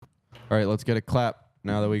All right, let's get a clap.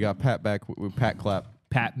 Now that we got Pat back, we Pat clap.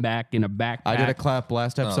 Pat back in a backpack. I did a clap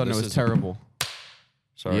last episode and it was terrible.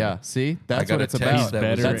 Sorry. Yeah, see? That's what it's about.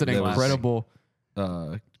 That's an incredible...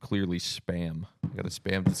 clearly spam. I got a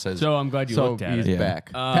spam that says... So I'm glad you looked at it. He's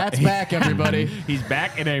back. Pat's back, everybody. He's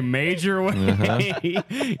back in a major way.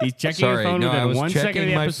 He's checking his phone within 1 second of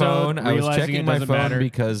the episode. I was checking my phone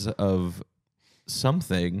because of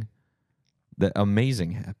something that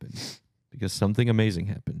amazing happened. Because something amazing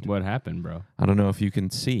happened. What happened, bro? I don't know if you can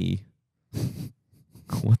see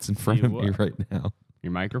what's in front of me right now.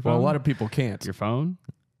 Your microphone? Well, a lot of people can't. Your phone?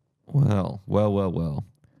 Well.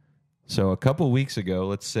 So a couple weeks ago,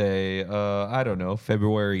 let's say, I don't know,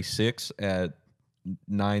 February 6th at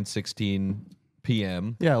 9:16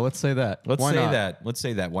 p.m. Yeah, let's say that. Let's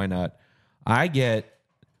say that. Why not? I get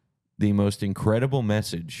the most incredible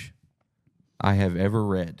message I have ever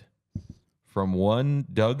read from one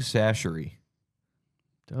Doug Sashery.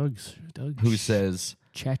 Doug who says,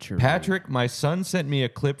 Chatchery. Patrick, my son sent me a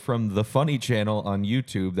clip from the Funny Channel on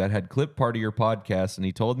YouTube that had clipped part of your podcast, and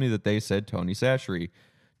he told me that they said Tony Sashery.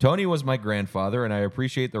 Tony was my grandfather, and I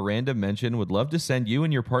appreciate the random mention. Would love to send you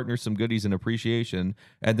and your partner some goodies in appreciation,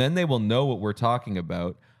 and then they will know what we're talking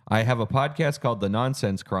about. I have a podcast called The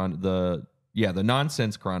Nonsense Chronicles.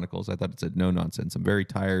 I thought it said No Nonsense. I'm very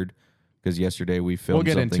tired because yesterday we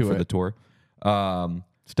filmed something for the tour.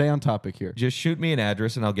 Stay on topic here. Just shoot me an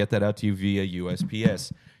address, and I'll get that out to you via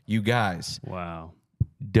USPS. You guys. Wow.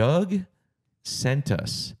 Doug sent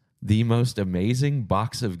us the most amazing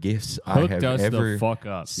box of gifts I have ever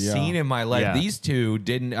seen in my life. Yeah. These two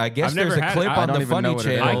didn't. I guess there's a clip on the Funny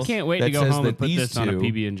Channel. I can't wait to go home and put this on a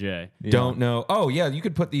PB&J. Don't know. Oh yeah, you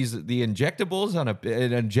could put the injectables on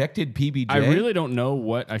an injected PB&J. I really don't know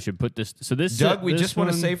what I should put this. So this, Doug, we just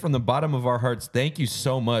want to say from the bottom of our hearts, thank you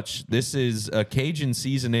so much. This is a Cajun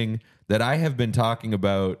seasoning that I have been talking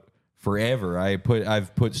about forever.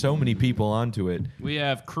 I've put so many people onto it. We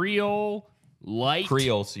have Creole. Light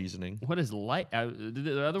Creole seasoning. What is light?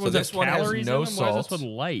 The other ones have calories in them? Why is this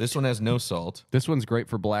one light? This one has no salt. This one's great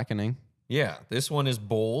for blackening. Yeah, this one is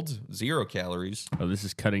bold, 0 calories. Oh, this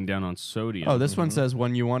is cutting down on sodium. Oh, this one says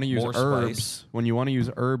when you want to use herbs, when you want to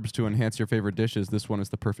use herbs to enhance your favorite dishes, this one is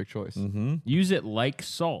the perfect choice. Mm-hmm. Use it like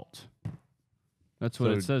salt. That's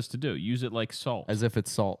what it says to do. Use it like salt. As if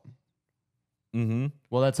it's salt. Mm-hmm.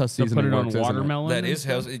 Well, that's how seasoning works. Put it on watermelon. That is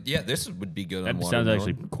how. Yeah, this would be good on watermelon. That sounds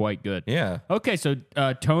actually quite good. Yeah. Okay, so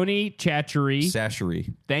Tony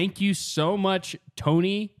Sashery. Thank you so much,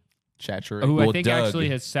 Tony Sashery. Who I think Doug, actually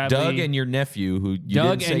has sadly Doug and your nephew, who you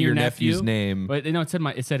didn't say your nephew's name. But no,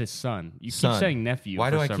 it said his son. You keep saying nephew. Why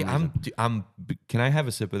do I? I'm. Can I have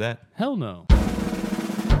a sip of that? Hell no.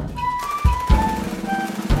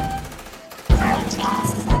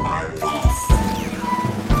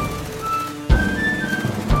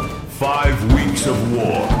 Five weeks of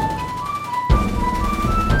war.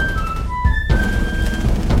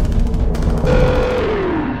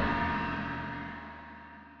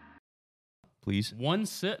 Please. One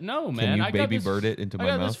sip? No, man. Can you baby bird it into my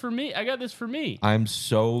mouth? I got this for me. I'm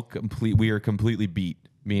so complete. We are completely beat.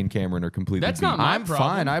 Me and Cameron are completely That's beat. not my I'm problem.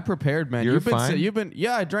 fine. I prepared, man. You're fine?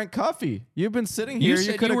 Yeah, I drank coffee. You've been sitting here. You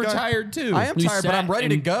said you were tired, too. I am tired, but I'm ready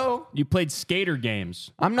to go. You played skater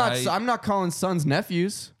games. I'm not calling sons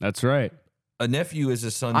nephews. That's right. A nephew is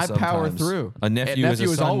a son. I power through. A nephew is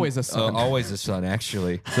a son. Always a son. Always a son,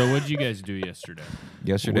 actually. So what did you guys do yesterday?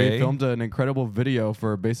 We filmed an incredible video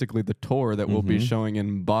for basically the tour that we'll be showing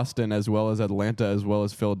in Boston, as well as Atlanta, as well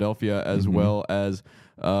as Philadelphia, as well as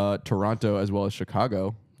Toronto, as well as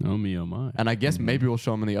Chicago. Oh me, oh my. And I guess maybe we'll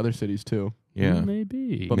show them in the other cities too. Yeah.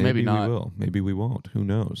 Maybe. But maybe not. We will. Maybe we won't. Who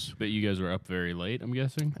knows? But you guys were up very late, I'm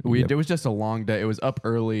guessing? It was just a long day. It was up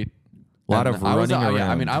early. A lot of running around. Yeah,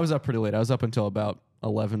 I mean, I was up pretty late. I was up until about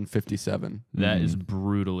 11:57. That is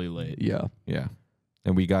brutally late. Yeah. Yeah.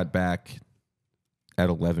 And we got back at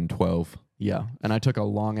 11:12. Yeah. And I took a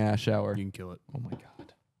long-ass shower. You can kill it. Oh, my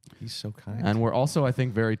God. He's so kind. And we're also, I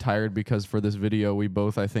think, very tired because for this video, we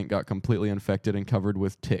both, I think, got completely infected and covered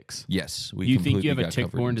with ticks. Yes. You think you have a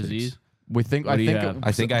tick-borne disease? We think. I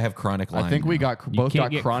think I have chronic Lyme. I think we both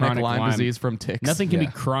got chronic Lyme disease from ticks. Nothing can be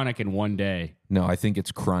chronic in one day. No, I think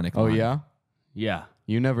it's chronic Oh, Lyme. yeah? Yeah.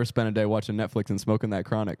 You never spent a day watching Netflix and smoking that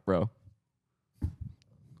chronic, bro.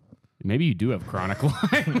 Maybe you do have chronic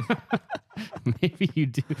Lyme. Maybe you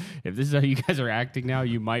do. If this is how you guys are acting now,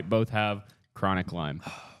 you might both have chronic Lyme.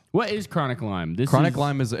 What is chronic Lyme? Chronic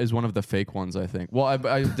Lyme is one of the fake ones, I think. Well,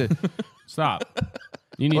 I did. Stop.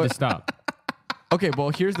 You need to stop. Okay, well,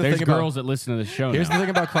 here's the thing about... There's girls that listen to the show Here's now. the thing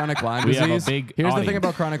about chronic Lyme disease. Have a big Here's audience. the thing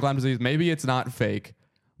about chronic Lyme disease. Maybe it's not fake,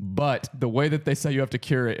 But the way that they say you have to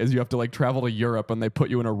cure it is you have to like travel to Europe and they put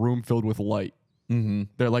you in a room filled with light. Mm-hmm.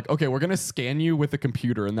 They're like, okay, we're gonna scan you with a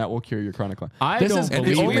computer and that will cure your chronic Lyme. I don't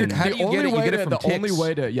believe it. How do you get it? You get it from the only ticks?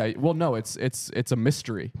 way to well, no, it's a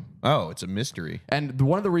mystery. Oh, it's a mystery. And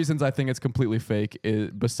one of the reasons I think it's completely fake is,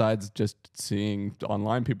 besides just seeing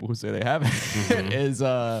online people who say they have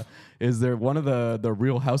it, is there one of the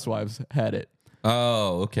Real Housewives had it.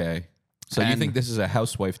 Oh, okay. So you think this is a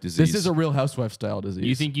housewife disease? This is a Real Housewife style disease.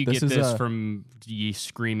 You think you get this from ye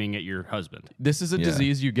screaming at your husband? This is a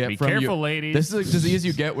disease you get Be from careful, ladies. This is a disease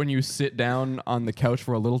you get when you sit down on the couch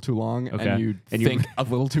for a little too long and you think a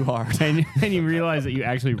little too hard. And you realize that you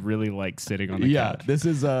actually really like sitting on the couch. This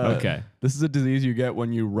is Okay. This is a disease you get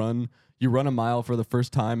when you run a mile for the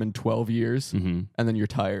first time in 12 years and then you're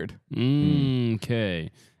tired. Okay.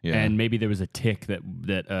 Yeah. And maybe there was a tick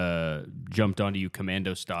that jumped onto you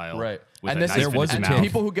commando style. Right. With And a this knife is in its and mouth.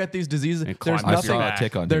 people who get these diseases, And there's climbed up nothing. your back. a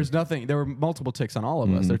tick on There's him. nothing. There were multiple ticks on all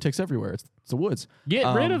of us. There are ticks everywhere. It's the woods.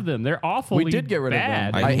 Get rid of them. They're awfully We did get rid bad.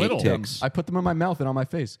 of them. I hate little. ticks. I put them in my mouth and on my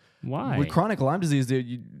face. Why? With chronic Lyme disease,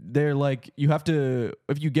 they're like you have to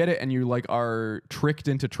if you get it and you like are tricked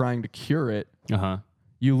into trying to cure it. Uh-huh.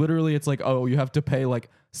 You literally, it's like you have to pay like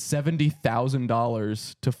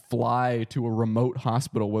 $70,000 to fly to a remote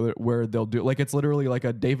hospital where they'll do like it's literally like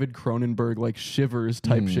a David Cronenberg like Shivers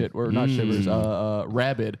type shit or not Shivers,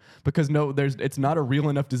 Rabid because it's not a real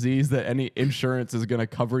enough disease that any insurance is gonna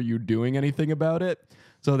cover you doing anything about it.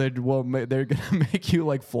 So they're gonna make you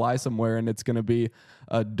like fly somewhere and it's gonna be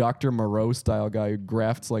a Dr. Moreau style guy who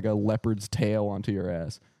grafts like a leopard's tail onto your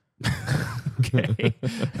ass. Okay.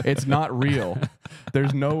 It's not real.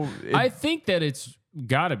 There's no. I think that it's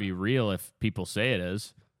got to be real if people say it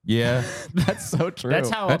is. Yeah. That's so true. That's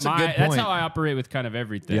how That's a good that's point. how I operate with kind of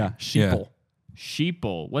everything. Yeah, sheeple.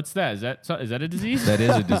 Sheeple. What's that? Is that a disease? That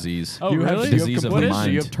is a disease. Oh, You really? have Disease of complete- the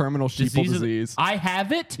mind. You have terminal sheeple disease. I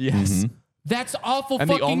have it? Yes. That's awful And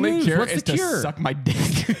fucking the only news. cure What's is the cure? to suck my dick.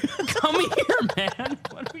 Come here, man.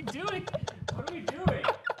 What are we doing? What are we doing?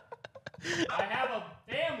 I have a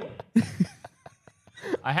family.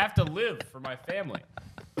 I have to live for my family.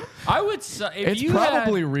 I would say if It's you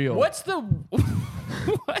probably had, real. What's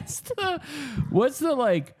the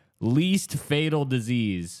like least fatal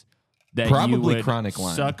disease that you Probably would chronic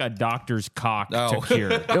Lyme. suck a doctor's cock Oh. to cure?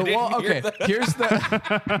 Well, okay. Here's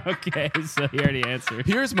the. Okay, so you already answered.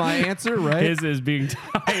 Here's my answer. Right. His is being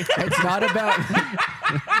tired. It's not about.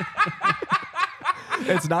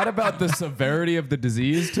 It's not about the severity of the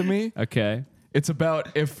disease to me. Okay. It's about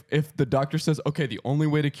if the doctor says, okay, the only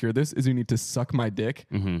way to cure this is you need to suck my dick.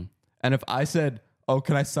 Mm-hmm. And if I said, oh,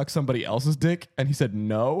 can I suck somebody else's dick? And he said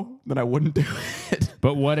no, then I wouldn't do it.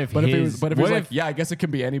 But what if But if his, it was like, yeah, I guess it can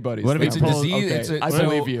be anybody's. what if then it's I'm a like, disease? okay, I So-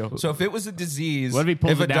 believe you. So if it was a disease, what if he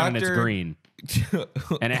pulls if it a down and it's doctor- green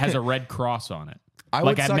and it has a red cross on it? I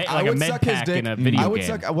like would a suck, like I a would med suck his pack dick. in a video I would game.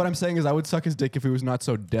 suck. What I'm saying is, I would suck his dick if he was not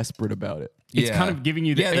so desperate about it. It's kind of giving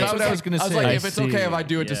you the Yeah, that's what I was going to I was say. like, if it's okay if I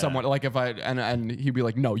do it to Yeah. someone, like if I and he'd be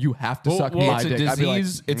like, no, you have to suck well, my it's a dick. disease. I'd be like,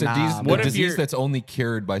 It's a nah, disease. man. What A if disease you're- that's only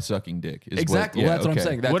cured by sucking dick. Is Exactly. What, That's what I'm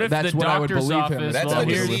saying. What if That's the what I would doctor's believe him. office- That's Well,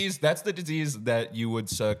 the here's- disease. That's the disease that you would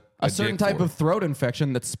suck A certain dick type for. of throat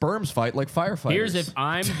infection that sperms fight like firefighters. Here's if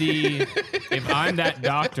I'm that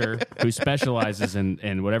doctor who specializes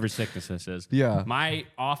in whatever sickness this is. Yeah. My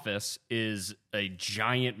office is a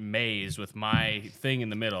giant maze with my thing in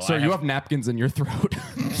the middle. So I you have napkins in your throat.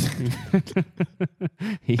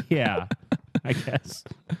 yeah, I guess.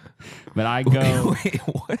 But I go. Wait,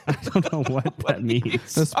 what? I don't know what that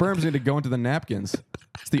means. The sperms need to go into the napkins.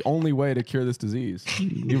 It's the only way to cure this disease.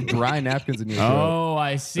 You have dry napkins in your throat. Oh,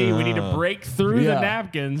 I see. We need to break through Yeah. the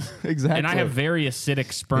napkins. Exactly. And I have very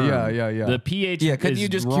acidic sperm. Yeah. The pH Yeah, couldn't is you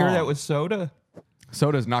just wrong. cure that with soda?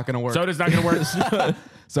 Soda's not going to work. Soda's not going to work.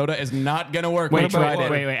 Soda is not going to work. Wait, We tried it.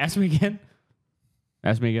 wait. Ask me again.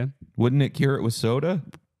 Ask me again. Wouldn't it cure it with soda?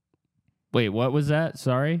 Wait, what was that?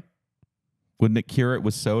 Sorry. Wouldn't it cure it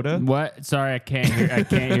with soda? What? Sorry, I can't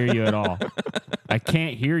hear you at all. I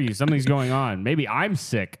can't hear you. Something's going on. Maybe I'm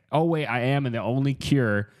sick. Oh wait, I am, and the only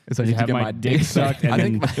cure is I to need to have get my dick sucked, and I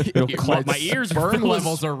then think it'll clog my ears. Sperm full of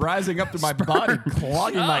levels are rising up through my body,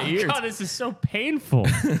 clogging my ears. God, this is so painful.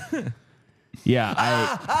 Yeah,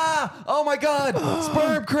 Oh my God!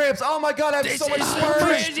 Sperm cramps! Oh my God! I have so much sperm!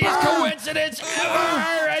 craziest coincidence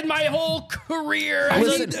ever in my whole career.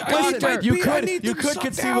 You could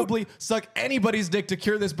conceivably suck anybody's dick to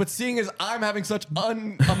cure this, but seeing as I'm having such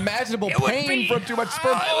unimaginable pain from too much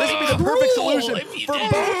sperm, this would be the perfect solution for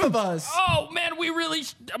both of us. Oh man, we really.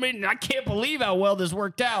 I mean, I can't believe how well this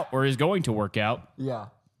worked out, or is going to work out. Yeah.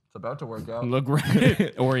 It's about to work out. Look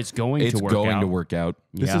right, or it's going It's to work going out. to work out.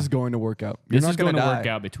 This Yeah. is going to work out. You're This not is going to die. work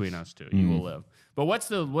out between us two. You will live. But what's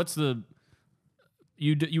the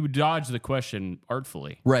you would dodge the question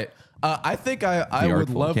artfully. Right. I think I would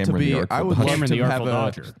artful love to Cameron, be. the artful I would dodger. love Cameron, to the have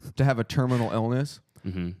artful to have a terminal illness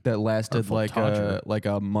that lasted Artful like dodger.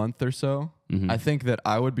 a month or so. I think that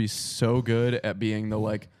I would be so good at being the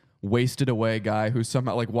like wasted away guy who's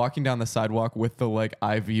somehow like walking down the sidewalk with the like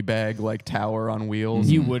IV bag like tower on wheels.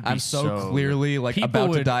 You would be I'm so so clearly like People about to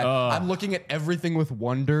would, die. I'm looking at everything with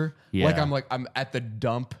wonder. Yeah. I'm at the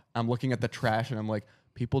dump. I'm looking at the trash and I'm like,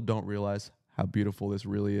 people don't realize how beautiful this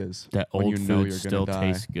really is. That when old you know food you're still gonna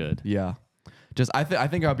die. tastes good. Yeah. Just I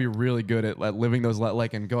think I'd be really good at living those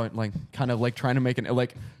like and going like kind of like trying to make an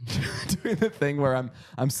like doing the thing where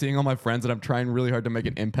I'm seeing all my friends and I'm trying really hard to make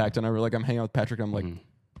an impact and I'm hanging out with Patrick and I'm like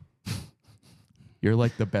you're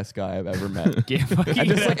like the best guy I've ever met. Yeah, I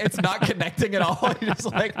just like it's not connecting at all. You're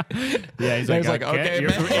just like Yeah, he's like, okay, man.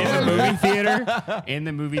 You're in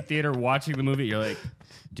the movie theater, watching the movie. You're like,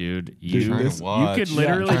 dude, you Trying to watch. could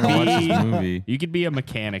literally trying to watch be this movie. you could be a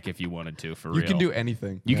mechanic if you wanted to. For real, You can do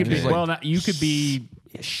anything. You could be Just like, you could be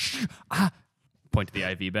point to the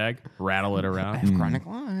IV bag, rattle it around, chronic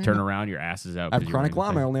Lyme. turn around, your ass is out. I have 'cause you're chronic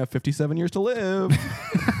wearing Lyme. I only have 57 years to live.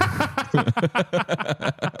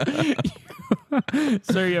 the-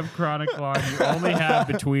 So you have chronic Lyme. You only have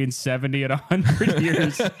between 70 and 100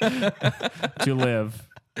 years to live,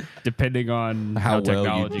 depending on how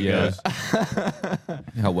technology goes.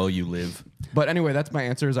 How well you live. But anyway, that's my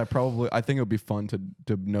answer. Is I think it would be fun to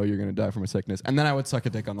know you're gonna die from a sickness, and then I would suck a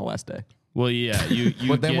dick on the last day. Well, yeah, you.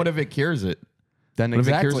 But then what if it cures it? Then What if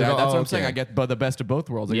it cures exactly, it? that's Oh, what I'm saying. okay. I get the best of both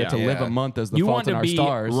worlds. I Yeah. get to live Yeah. a month as the You fault want in to our be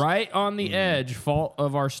stars. right on the edge, fault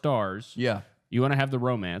of our stars. Yeah, You want to have the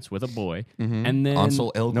romance with a boy, and then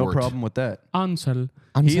Ansel Elgort. no problem with that. Ansel.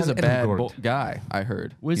 He is a Ansel bad Elgort. guy. I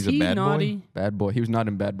heard Was He's a he bad boy? naughty? bad boy. He was not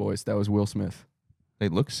in Bad Boys. That was Will Smith. They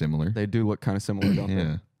look similar. They do look kind of similar, don't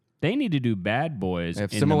Yeah. They need to do Bad Boys. they? They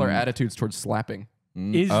have in similar the- attitudes towards slapping.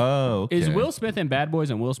 Is, Oh, okay. is Will Smith in Bad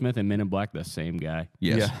Boys and Will Smith in Men in Black the same guy?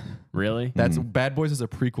 Yes. Yeah, Really? that's Bad Boys is a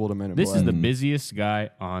prequel to Men in This Black. is the busiest guy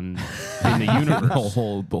in the the universe.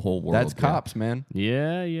 the whole world. That's yeah. cops, man.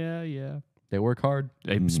 Yeah. They work hard.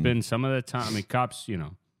 They spend some of the time. I mean, cops. You're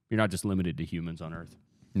not just limited to humans on Earth,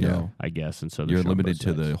 Yeah. I guess. And so the You're show limited both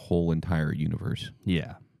to sides. the whole entire universe.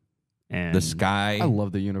 Yeah. And The sky I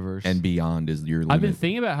love the universe. and beyond is your limit. I've been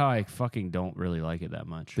thinking about how I fucking don't really like it that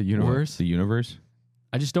much. the What? universe. The universe?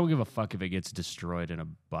 I just don't give a fuck if it gets destroyed in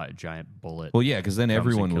a giant bullet. Well, yeah, because then comes and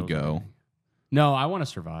everyone would kills go. everything. No, I want to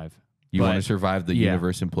survive. You want to But- survive the yeah.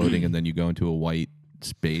 universe imploding, and then you go into a white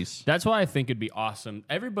space. That's why I think it'd be awesome.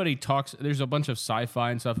 Everybody talks. There's a bunch of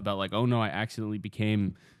sci-fi and stuff about like, oh no, I accidentally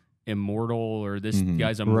became immortal, or this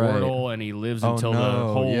guy's immortal and he lives Oh, until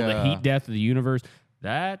no, the yeah. heat death of the universe.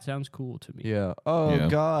 That sounds cool to me. Yeah. Oh Yeah.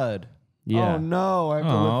 God. Yeah. Oh no, I have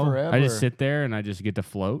to Oh. live forever. I just sit there and I just get to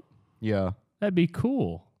float. Yeah. That'd be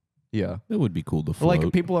cool. Yeah. It would be cool to float.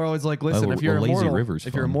 Like people are always like, listen, A- if you're a lazy immortal, river's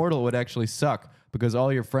if you're fun. immortal, it would actually suck because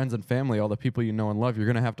all your friends and family, all the people you know and love, you're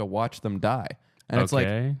gonna have to watch them die. And it's like,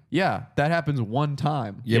 Okay. yeah, that happens one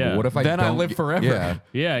time. yeah, Yeah. but what if I then don't I live get- forever. Yeah.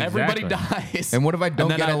 Yeah, Everybody exactly. dies. And what if I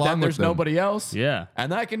don't and then get along then with there's them? nobody else. Yeah.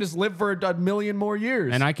 And then I can just live for a million more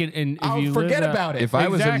years. And I can and if I'll you forget live about it. If I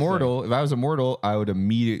was Exactly. immortal, I would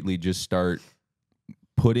immediately just start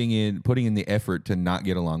putting in the effort to not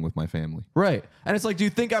get along with my family. Right. And it's like, do you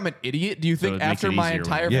think I'm an idiot? Do you think it makes after it my easier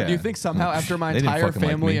entire when- do you Yeah. think somehow after my They didn't entire fucking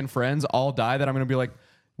like family me. and friends all die that I'm going to be like,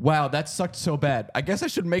 wow, that sucked so bad. I guess I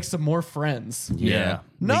should make some more friends. Yeah.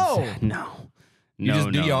 No. No. You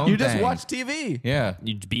just do no. your own You just thing. watch TV. Yeah.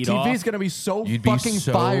 You'd beat TV off is going to be so You'd be fucking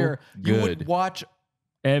so fire. You would good. watch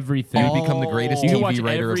everything. You'd become the greatest You can TV watch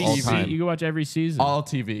writer of every all se- time. You can watch every season. all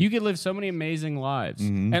TV. You could live so many amazing lives.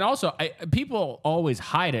 And also, people always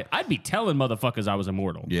hide it. I'd be telling motherfuckers I was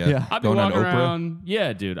immortal. Yeah. Yeah. I'd be Going on walking Oprah. around.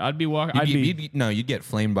 Yeah, dude. I'd be walking. You'd get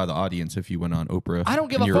flamed by the audience if you went on Oprah. I don't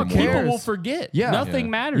give and a you're fuck. immortal. People will forget. Yeah. Nothing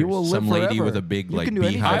Yeah. matters. You will live Some lady forever. with a big You like can do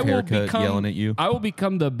anything. beehive I will haircut become, yelling at you. I will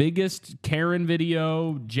become the biggest Karen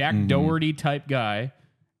video, Jack Doherty type guy,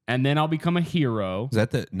 and then I'll become a hero. Is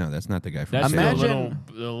that the? No, that's not the guy from That's Salem. Imagine-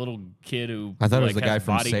 the little kid who I thought it was like, the guy has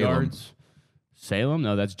from bodyguards. Salem?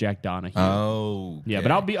 No, that's Jack Donahue. Oh, yeah, okay.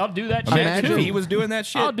 but I'll do that shit Imagine too. if he was doing that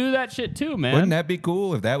shit. I'll do that shit too, man. Wouldn't that be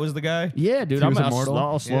cool if that was the guy? Yeah, dude. he was I'll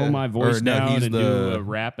immortal? slow Yeah. my voice Or no, down he's and do the- a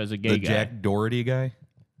rap as a gay The guy. Jack Doherty guy.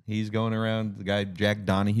 He's going around. The guy Jack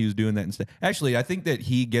Donahue's doing that instead. Actually, I think that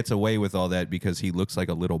he gets away with all that because he looks like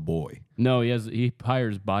a little boy. No, he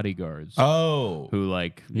hires bodyguards Oh, who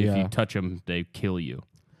like if Yeah. you touch them, they kill you.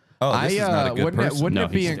 Oh, this is not a good person. Wouldn't No,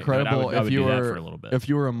 it be he's- incredible I would if do you that were for a little bit. if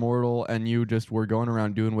you were immortal and you just were going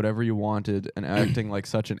around doing whatever you wanted and acting like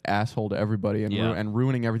such an asshole to everybody and Yeah. and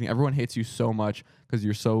ruining everything? Everyone hates you so much because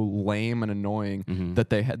you're so lame and annoying Mm-hmm. that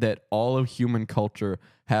that all of human culture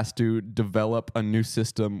has to develop a new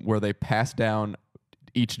system where they pass down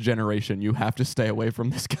each generation. You have to stay away from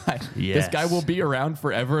this guy. This guy Yes. will be around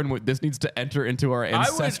forever, and this needs to enter into our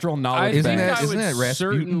ancestral I knowledge think bank. I isn't would that Rasputin?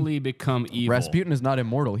 certainly become evil. Rasputin is not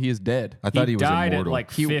immortal. He is dead. I thought he was died immortal. at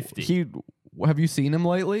like 50. Have you seen him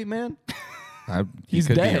lately, man? He He's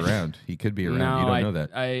could dead. be around. He could be around. No, you don't I- know that.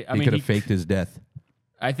 I he mean, could he- have faked his death.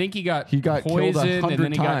 I think he got Killed poisoned 100 and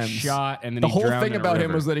then he times. got shot and then the he whole drowned thing in a about him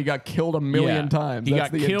river. was that he got killed a million Yeah. times. He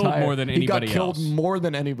That's got the killed entire- more than He got anybody killed else. more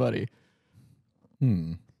than anybody.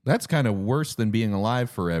 That's kind of worse than being alive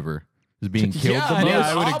forever. Is being killed Yeah, the it most. is.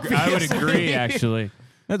 I would Obviously. agree actually.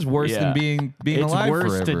 That's worse Yeah. than being It's alive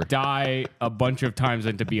worse forever. to die a bunch of times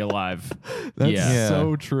than to be alive. That's Yeah.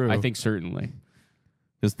 so true. I think certainly.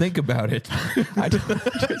 Just think about it. I don't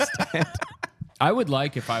understand. I would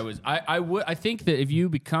like if I was. I think that if you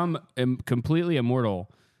become completely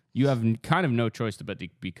immortal, you have kind of no choice but to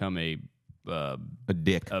become a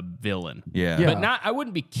dick. a villain. Yeah. Yeah. But not. I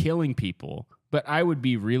wouldn't be killing people, but I would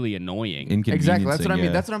be really annoying. Exactly. That's what I mean.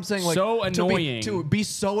 Yeah. That's what I'm saying. Like, So to annoying. to be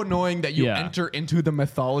so annoying that you Yeah. enter into the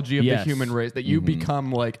mythology of the Yes. human race, that you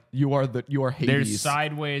become like you are Hades. There's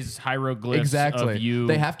sideways hieroglyphs Exactly. of you.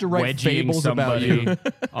 They have to write wedging fables about somebody you.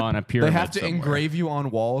 on a They pyramid. have to somewhere. engrave you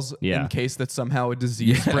on walls Yeah. in case that somehow a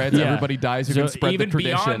disease spreads, Yeah. everybody dies. Who So can spread even the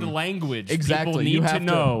tradition? beyond language, Exactly. people You need to have to-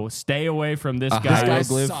 know. Stay away from this A guy.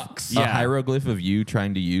 hieroglyph, sucks. a Yeah. hieroglyph of you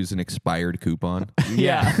trying to use an expired coupon.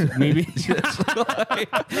 Yeah, maybe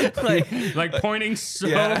like, like pointing so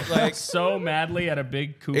Yeah, like- so madly at a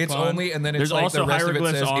big coupon. it's only, and then it's There's like also the rest of it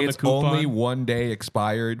hieroglyphs says on it's the coupon. only one day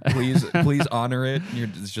expired. Please honor it.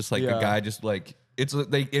 It's just like Yeah. the guy just like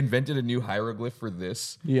they invented a new hieroglyph for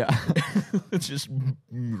this. Yeah. It's just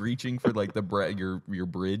reaching for like your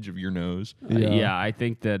bridge of your nose. Yeah. I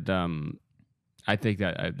think that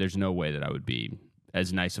there's no way that I would be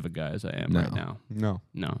as nice of a guy as I am right now. No.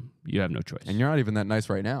 No, you have no choice. And you're not even that nice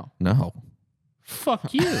right now. No.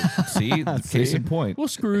 Fuck you. See, case in point. Well,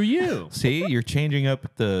 screw you. See, you're changing up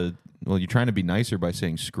you're trying to be nicer by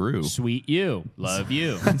saying screw. Sweet you. Love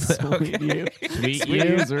you. Sweet you. Sweet Sweet you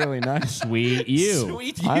you. is really nice. Sweet you.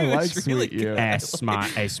 Sweet I you like is really sweet you. A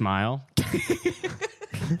smile.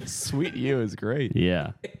 Sweet you is great.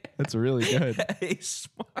 Yeah. That's really good. a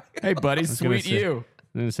smile. Hey, buddy, gonna sweet say- you.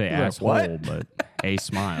 I'm gonna say like, asshole, what? but a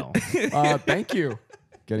smile. Thank you.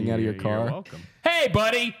 Getting out of your You're car. welcome. Hey,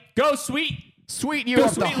 buddy, go sweet. Sweet you Go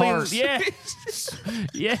up the sweetly- heart.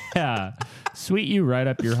 Yeah. Yeah. Sweet you right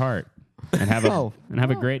up your heart. And have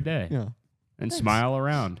a great day. Yeah. And smile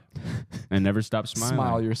around. And never stop smiling.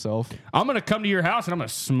 Smile yourself. I'm gonna come to your house and I'm gonna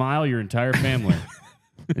smile your entire family.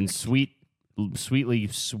 And sweetly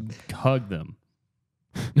hug them.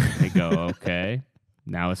 They go, okay.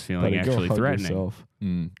 Now it's feeling Buddy, go actually hug threatening. yourself.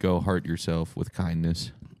 Go heart yourself with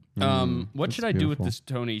kindness. What should I do with beautiful. this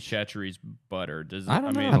Tony Chachere's butter? I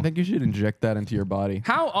don't know. I think you should inject that into your body.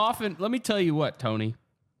 How often? Let me tell you what, Tony.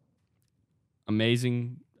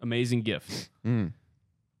 Amazing gift. I'm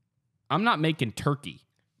not making turkey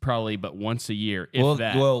probably, but once a year, if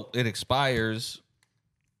that. Well, it expires.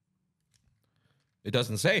 It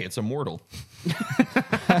doesn't say it's immortal.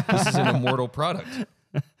 This is an immortal product.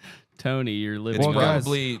 Tony, you're living. It's Well, guys-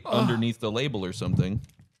 probably underneath the label or something.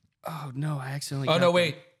 Oh no, I accidentally. Oh got no, them.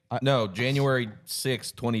 wait. No, January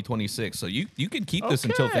 6th, 2026. So you can keep this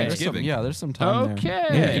until Okay. Thanksgiving. There's some time Okay. there.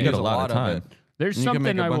 Yeah, you There's got a lot of time. There's And you can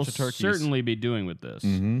something make a I will bunch of turkeys. certainly be doing with this.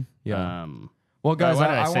 Yeah. Um, Well, guys, why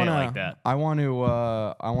did I I say it want to. like that? I want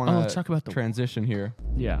to. let's talk about the transition here.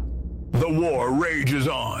 yeah. The war rages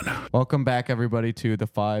on. Welcome back, everybody, to the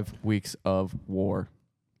 5 weeks of war.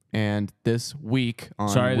 And this week on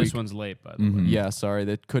Sorry, week, this one's late, by the way. Yeah, sorry,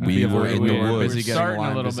 that couldn't We be were avoided. in We the were woods. busy getting starting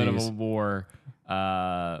Lyme a little disease. bit of a war.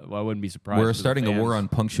 Well, I wouldn't be surprised. We're for the starting a fans. war on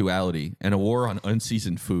punctuality and a war on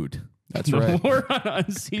unseasoned food. That's The right. war on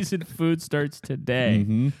unseasoned food starts today.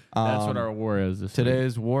 That's what our war is. This week.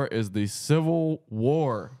 Today's war is the Civil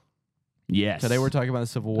War. Yes. Today we're talking about the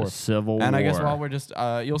Civil War. The Civil War. And I guess while we're just,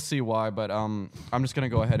 you'll see why, but I'm just gonna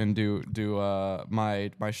go ahead and do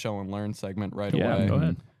my show and learn segment right yeah, away. go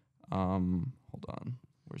ahead. Hold on.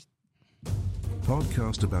 Where's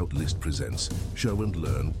Podcast About List presents Show and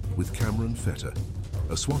Learn with Cameron Fetter,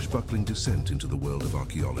 a swashbuckling descent into the world of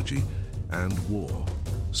archaeology and war,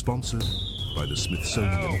 sponsored by the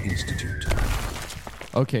Smithsonian Institute.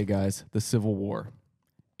 Okay, guys, the Civil War.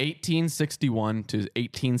 1861 to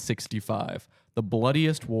 1865, the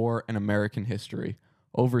bloodiest war in American history.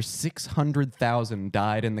 Over 600,000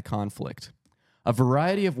 died in the conflict. A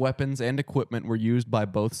variety of weapons and equipment were used by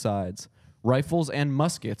both sides. Rifles and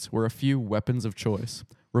muskets were a few weapons of choice.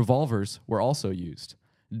 Revolvers were also used.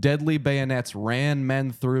 Deadly bayonets ran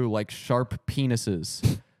men through like sharp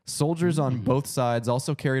penises. Soldiers on both sides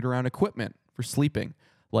also carried around equipment for sleeping,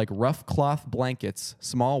 like rough cloth blankets,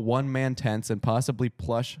 small one-man tents, and possibly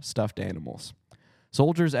plush stuffed animals.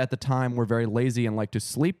 Soldiers at the time were very lazy and liked to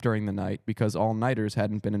sleep during the night because all-nighters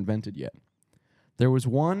hadn't been invented yet. There was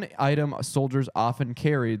one item soldiers often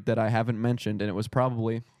carried that I haven't mentioned, and it was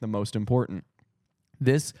probably the most important.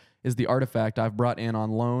 This is the artifact I've brought in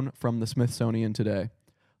on loan from the Smithsonian today.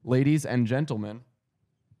 Ladies and gentlemen,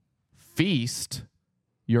 feast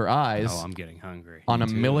your eyes Oh, I'm getting hungry. on a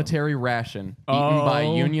military ration eaten by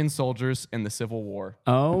Union soldiers in the Civil War.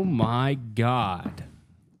 Oh my God.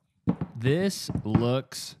 This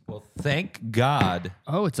looks. Well, thank God.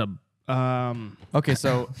 Oh, it's a. Okay,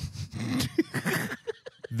 so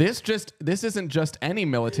this isn't just any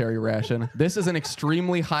military ration. This is an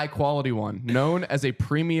extremely high quality one, known as a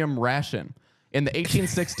premium ration. In the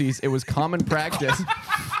 1860s, it was common practice.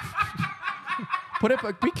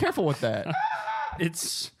 Be careful with that.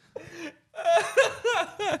 It's.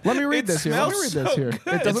 Let me read this here. good.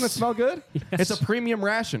 Doesn't it smell good? Yes. It's a premium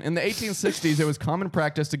ration. In the 1860s, it was common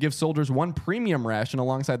practice to give soldiers one premium ration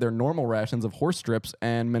alongside their normal rations of horse strips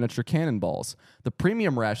and miniature cannonballs. The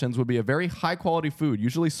premium rations would be a very high-quality food,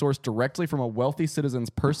 usually sourced directly from a wealthy citizen's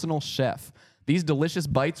personal chef. These delicious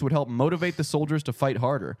bites would help motivate the soldiers to fight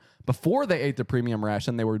harder. Before they ate the premium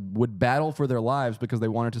ration, they would battle for their lives because they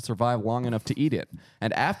wanted to survive long enough to eat it.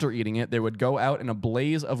 And after eating it, they would go out in a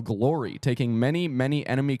blaze of glory, taking many, many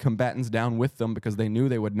enemy combatants down with them because they knew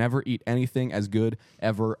they would never eat anything as good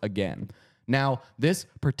ever again. Now, this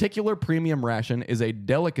particular premium ration is a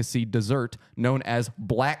delicacy dessert known as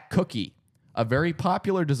black cookie, a very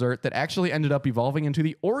popular dessert that actually ended up evolving into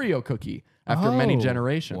the Oreo cookie after many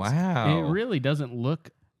generations. Wow. It really doesn't look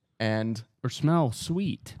And or smell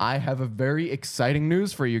sweet. I have a very exciting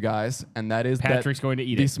news for you guys, and that is Patrick's that going to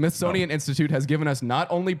eat the it. Smithsonian Institute has given us not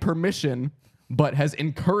only permission, but has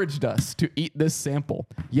encouraged us to eat this sample.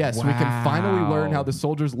 Yes, we can finally learn how the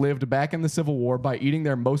soldiers lived back in the Civil War by eating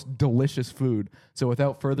their most delicious food. So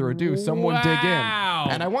without further ado, someone dig in.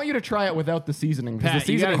 And I want you to try it without the seasoning. Because Pat,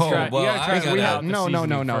 the you seasoning gotta try, well, you gotta try I it gotta- without the no.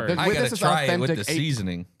 seasoning first. I gotta This is try it with the authentic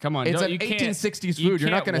seasoning. Come on, It's no, an you can't- 1860s you food. You're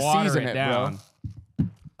not can't going to water season it, bro. down.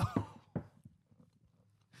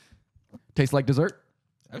 Tastes like dessert?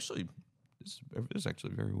 Actually, this is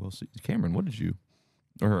actually very well seasoned. Cameron, what did you,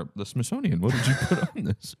 or the Smithsonian, what did you put on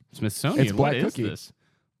this? Smithsonian. It's black what is cookie. this?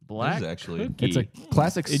 Black This is actually- cookie. It's a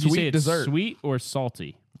classic Did you say sweet it's dessert. sweet or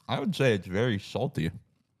salty? I would say it's very salty.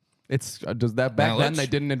 It's does that back Now then let's- they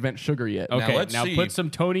didn't invent sugar yet. Okay, let's now see. put some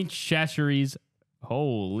Tony Chachere's.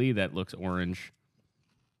 Holy, that looks orange.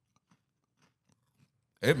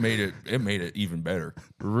 It made it even better.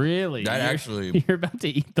 Really? That You're- actually- You're about to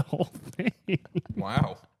eat the whole thing.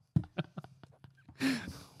 Wow.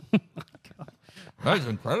 That's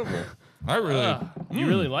incredible. I really, You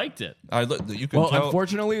really liked it. I look. You can Well, tell.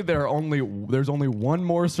 unfortunately, there's only one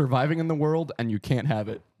more surviving in the world, and you can't have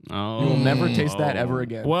it. Oh, You will never taste that ever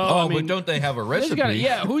again. Well, Oh, I mean, but don't they have a there's recipe? gotta-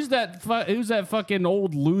 yeah, who's that fucking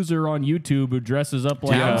old loser on YouTube who dresses up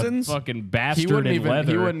like Townsend's? a fucking bastard wouldn't in even-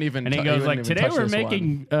 leather? he wouldn't even And he tou- he goes wouldn't like, even "Today touch we're this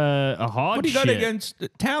making a hog What do you got shit. against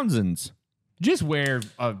Townsend's? Just wear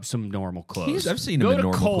some normal clothes. I've seen him Go in to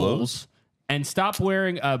normal Kohl's clothes. and stop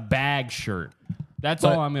wearing a bag shirt. That's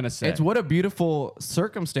But all I'm gonna say. It's what a beautiful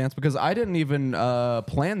circumstance because I didn't even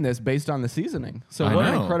plan this based on the seasoning. So I what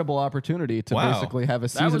an know. incredible opportunity to Wow. basically have a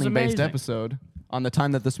was seasoning-based amazing. episode on the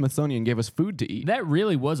time that the Smithsonian gave us food to eat. That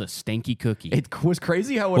really was a stinky cookie. It was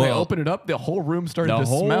crazy how when I Well- opened it up, the whole room started the to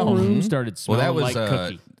whole smell. room started Well, smelling that was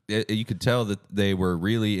like cookie. you could tell that they were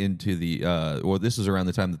really into the. Well, this is around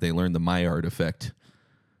the time that they learned the Maillard effect.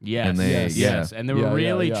 Yes, and they- yes, yeah. yes. And they were Yeah,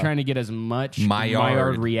 really yeah. trying to get as much Maillard.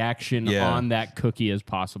 Maillard reaction Yeah. on that cookie as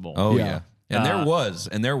possible. Oh Yeah. yeah,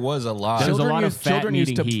 and there was a lot. There's a lot of children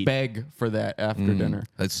used to fat-eating heat. beg for that after dinner.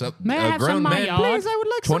 May I have grown some men, Maillard? I would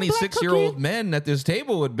like some black 26-year-old men at this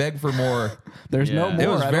table would beg for more. There's no Yeah. more. It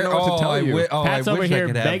was I very. don't know what to tell you. Pat's I over wish here I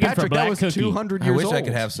could have. begging for Patrick, black that was cookie. 200 I years wish old. I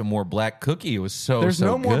could have some more black cookie. It was so. There's so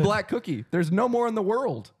no more good. black cookie. There's no more in the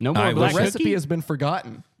world. No more I black wish- The cookie. recipe has been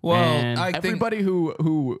forgotten. Well, And I think Everybody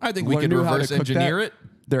who I think we could knew how to reverse cook engineer that, it.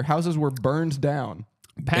 Their houses were burned down.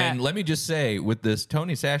 Pat, And let me just say, with this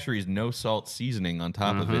Tony Chachere's no salt seasoning on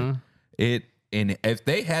top of it, and if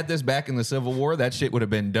they had this back in the Civil War, that shit would have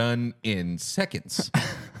been done in seconds.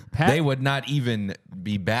 they would not even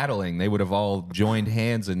be battling. They would have all joined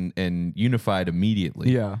hands and unified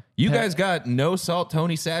immediately. Yeah. You guys got no salt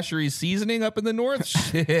Tony Sachery's seasoning up in the north?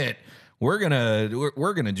 Shit. We're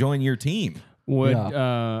gonna join your team.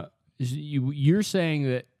 You're saying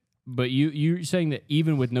that, but you're saying that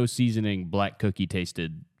even with no seasoning, black cookie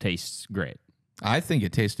tastes great. I think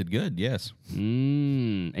it tasted good, yes.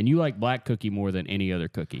 And you like black cookie more than any other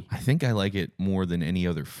cookie? I think I like it more than any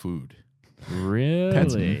other food.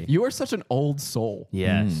 Really? You are such an old soul.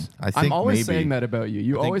 Yes. I think I'm always maybe, saying that about you.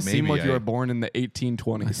 You think always seem maybe like you I- were born in the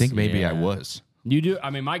 1820s. I think maybe I Yeah. was. You do. I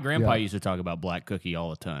mean, my grandpa Yeah. used to talk about black cookie all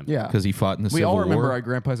the time. Yeah. Because he fought in the We Civil all remember War. our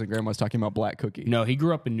grandpas and grandmas talking about black cookie. No, he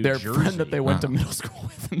grew up in New Their Jersey. friend that they went to middle school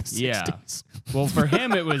with in the 60s. Well, for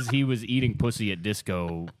him, he was eating pussy at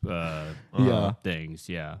disco Yeah. things.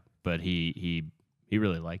 Yeah, but he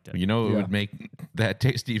really liked it. You know, it Yeah. would make that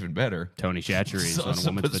taste even better. Tony Chachery's on a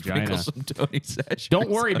woman's Sprinkle vagina. some Tony Sachery. Don't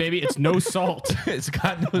worry, baby. It's no salt. It's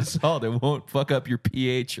got no salt. It won't fuck up your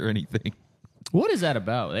pH or anything. What is that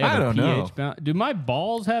about? They have I a don't know. Do my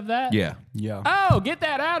balls have that? Yeah. Yeah. Oh, get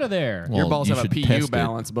that out of there. Well, Your balls you have a should PU test it.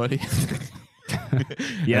 balance, buddy.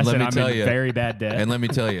 Yes, let and me I'm tell in you- very bad debt. And let me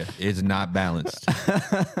tell you, it's not balanced.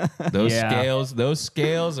 Those Yeah.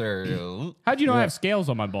 scales are How'd you know I have scales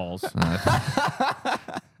on my balls?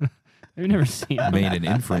 I've never seen them. made an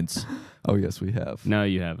inference. Oh, yes, we have. No,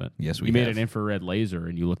 you haven't. Yes, we You made have. an infrared laser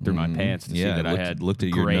and you looked through my pants to see Yeah, that I I had looked at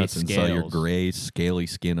your gray nuts and saw your scales. gray, scaly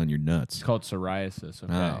skin on your nuts. It's called psoriasis,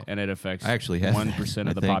 okay? Oh. And it affects I actually had 1% that, of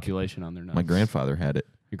I the think. population on their nuts. My grandfather had it.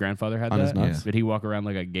 Your grandfather had On that? his nuts? Yeah. Did he walk around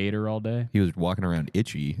like a gator all day? He was walking around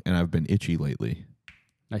itchy, and I've been itchy lately.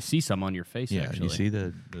 I see some on your face, Yeah, actually. you see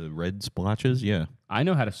the red splotches? Yeah. I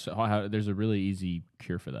know there's a really easy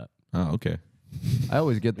cure for that. Oh, okay. I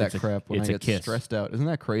always get that It's a- crap when I it's a get kiss. stressed out. Isn't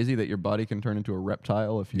that crazy that your body can turn into a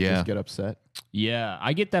reptile if you Yeah. just get upset? Yeah,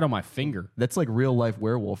 I get that on my finger. That's like real life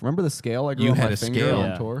werewolf. Remember the scale I grew You on had my a finger scale. on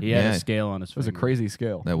Yeah, tour? he had Yeah. a scale on his It was a finger. crazy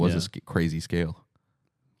scale. That was Yeah. a crazy scale.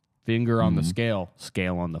 Finger on the scale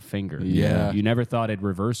on the finger. Yeah. You never thought it'd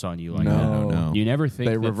reverse on you like No. that. No. You never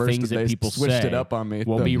think They that reversed things it. that They people switched say it up on me.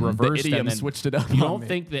 will The- be the reversed. idiom and then switched it up You on don't me.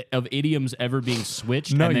 think that of idioms ever being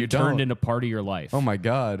switched No, and then you turned don't. into part of your life. Oh my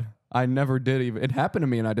God. I never did even. It happened to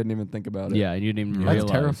me and I didn't even think about it. Yeah, and you didn't even That's realize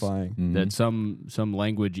terrifying. that some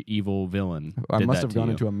language evil villain. I did must that have to gone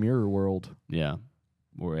you. into a mirror world. Yeah,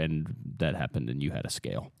 and that happened, and you had a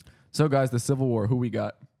scale. So, guys, the Civil War, who we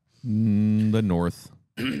got? The North.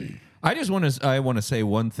 I want to say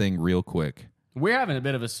one thing real quick. We're having a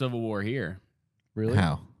bit of a civil war here Really?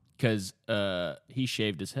 How? because he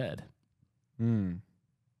shaved his head. Hmm.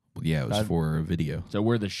 Well, yeah, it was for a video. So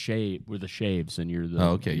we're the shaves, and you're the Oh,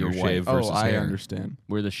 okay, you're you're white. shaved. Oh, Versus I hair. understand.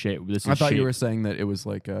 We're the shave. This is I thought you shave- were saying that it was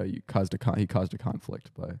like he caused a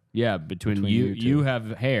conflict by between you you. two. You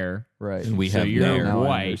have hair, right. We so have you're nair. Now I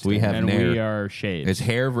white. understand. We have and nair. we are shaved. It's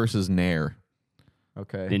hair versus nair.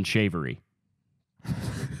 Okay. in shavery.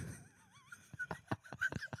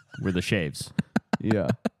 We're the shaves. Yeah.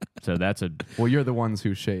 So that's a. Well, you're the ones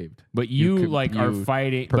who shaved. But you, could- are you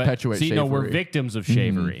fighting. perpetuate but, see, no, we're shavery. victims of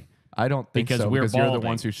shavery. I don't think Because so we're because you're the balding.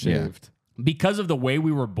 ones who Yeah. shaved. Because of the way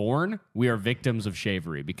we were born, we are victims of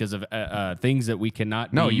shavery. Because of things that we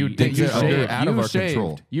cannot. No, be you did. Things You that are shaved. out of You our shaved.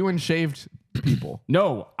 control. You unshaved people.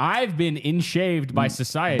 No, I've been inshaved by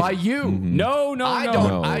society. By you. No, no, I no. don't.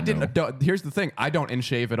 No, I no. didn't. don't- Here's the thing. I don't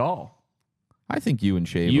enshave at all. I think you and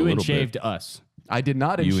shave. You a little enshaved bit. us. I did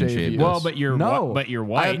not You enshave enshaved you. us. Well, but you're no. but you're I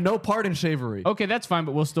white. have no part in shavery. Okay, that's fine,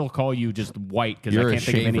 but we'll still call you just white because I You're a can't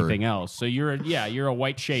think of shaver. anything else. So you're a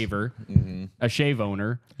white shaver, a shave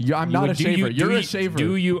owner. Yeah, I'm not a Do shaver. do You're a shaver.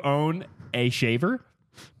 Do you own a shaver?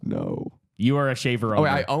 No. You are a shaver Oh, owner. wait,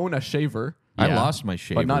 I own a shaver, I Yeah. lost my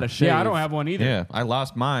shaver. but not a shave. yeah, I don't have one either. Yeah, I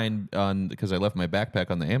lost mine because I left my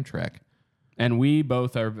backpack on the Amtrak. And we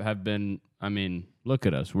both have been. I mean, look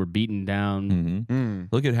at us. We're beaten down,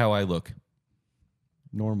 Look at how I look.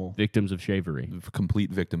 normal. victims of shavery.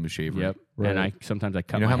 Complete victim of shavery. Yep. Right. And I sometimes I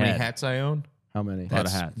cut You know my how many head. hats I own? How many? A lot of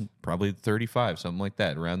That's hats. Probably 35, something like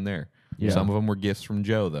that, around there. Yeah. Some of them were gifts from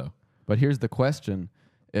Joe, though. But here's the question.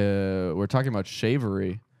 We're talking about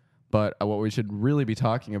shavery, but what we should really be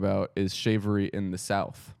talking about is shavery in the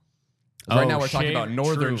South. Right now we're talking about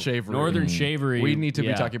northern shavery. Northern shavery. We need to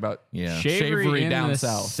yeah. be talking about Yeah. Shavery shavery in down the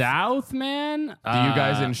south. South, man. Do you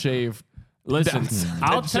guys enshave? Listen,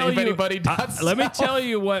 I'll Did tell shave you. anybody down let me south? tell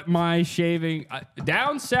you what my shaving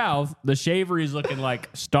down south. The shavery is looking like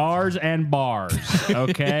stars and bars.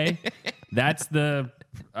 Okay, that's the.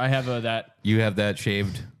 I have that. You have that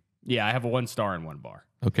shaved? Yeah, I have a 1 star and 1 bar.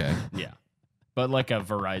 Okay. Yeah, but like a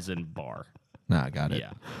Verizon bar. Nah, I got it.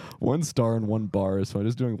 Yeah. 1 star and 1 bar, so I'm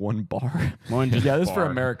just doing 1 bar. One just Yeah, this is for bar.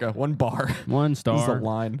 America. 1 bar. 1 star. This is a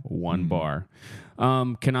line. 1 bar.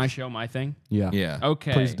 Can I show my thing? Yeah. Yeah.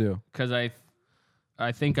 Okay. Please do. Because I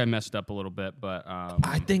think I messed up a little bit, but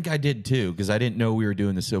I think I did too, because I didn't know we were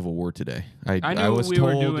doing the Civil War today. I knew was we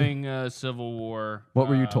told, were doing Civil War. What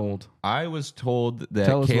were you told? I was told that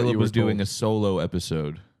Tell us what Caleb you was were doing told. a solo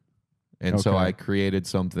episode, and so Okay. I created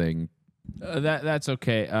something, That's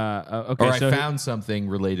okay. Okay, or I so found something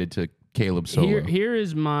related to Caleb's solo. here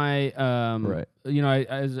is my Right. You know,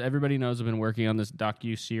 as everybody knows, I've been working on this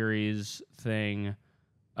docu-series thing,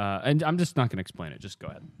 and I'm just not going to explain it. Just go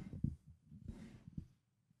ahead.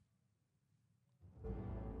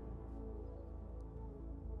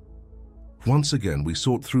 Once again, we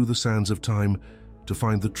sought through the sands of time to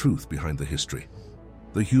find the truth behind the history,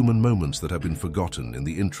 the human moments that have been forgotten in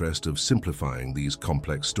the interest of simplifying these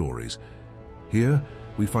complex stories. Here,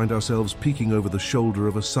 we find ourselves peeking over the shoulder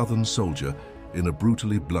of a Southern soldier in a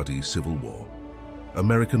brutally bloody civil war.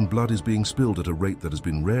 American blood is being spilled at a rate that has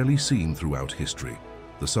been rarely seen throughout history.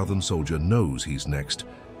 The Southern soldier knows he's next,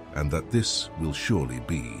 and that this will surely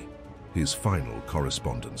be his final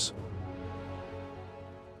correspondence.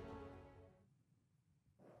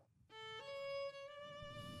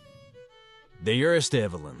 Dearest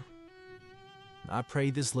Evelyn, I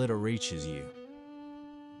pray this letter reaches you.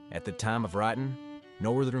 At the time of writing,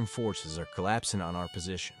 Northern forces are collapsing on our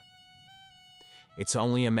position. It's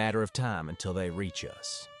only a matter of time until they reach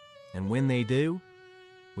us, and when they do,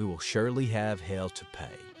 we will surely have hell to pay.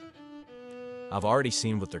 I've already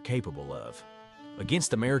seen what they're capable of,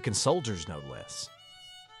 against American soldiers no less.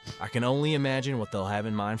 I can only imagine what they'll have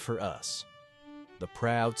in mind for us, the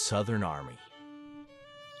proud Southern Army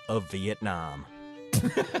of Vietnam.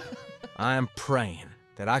 I am praying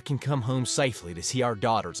that I can come home safely to see our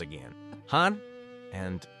daughters again, Han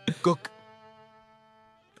and cook,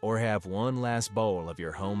 or have one last bowl of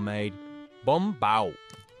your homemade bom bao.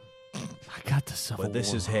 I got the Civil But this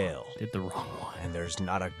War is wrong. hell, Did the wrong one. and there's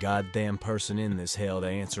not a goddamn person in this hell to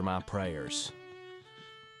answer my prayers.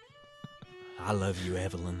 I love you,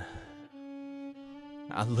 Evelyn.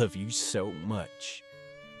 I love you so much.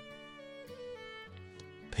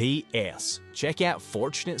 P.S. Check out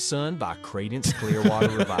Fortunate Son by Creedence Clearwater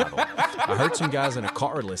Revival. I heard some guys in a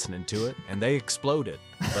car listening to it, and they exploded,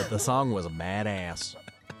 but the song was badass.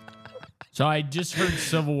 So I just heard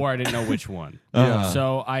Civil War. I didn't know which one. Yeah.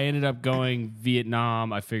 So I ended up going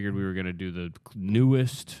Vietnam. I figured we were going to do the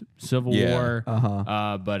newest Civil Yeah. War.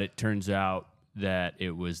 Uh-huh. But it turns out that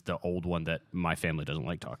it was the old one that my family doesn't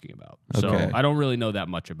like talking about. So Okay. I don't really know that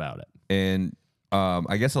much about it. And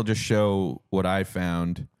I guess I'll just show what I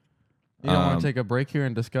found. You don't want to take a break here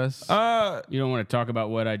and discuss? You don't want to talk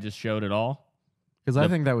about what I just showed at all? Because I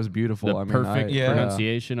think that was beautiful. The I mean, perfect yeah.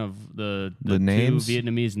 pronunciation of the The two names?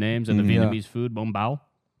 Vietnamese names and the Yeah. Vietnamese food, bom bao.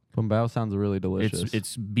 Pum bao sounds really delicious.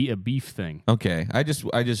 It's a beef thing. Okay, I just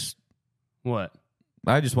What?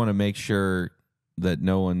 want to make sure that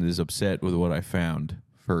no one is upset with what I found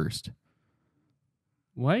first.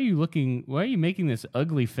 Why are you making this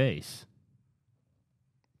ugly face?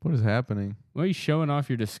 What is happening? Why are you showing off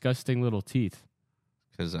your disgusting little teeth?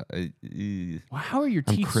 Because How are your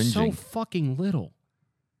I'm teeth so cringing. fucking little?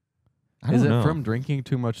 I Is don't it know. from drinking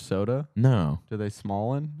too much soda? No, Do they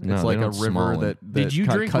smollen? No, it's they like a don't river smollen. that Did you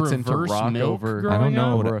kinda drink cuts into reverse rock milk over. growing I don't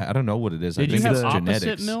know. up? I don't know what it is. I Did you think have it's opposite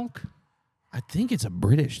genetics. milk? I think it's a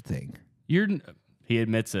British thing. He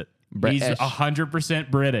admits it. He's British.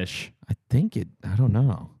 100% British I think it. I don't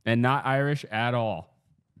know. and not Irish at all.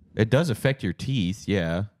 It does affect your teeth.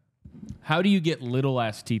 Yeah. How do you get little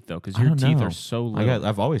ass teeth though? Because I your don't teeth know. are so little.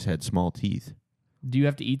 I've always had small teeth. Do you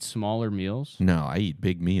have to eat smaller meals? No, I eat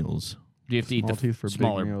big meals. Do you have to eat Small the teeth for big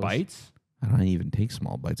smaller meals. bites? I don't even take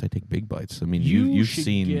small bites. I take big bites. I mean, You you've should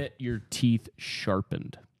seen. get your teeth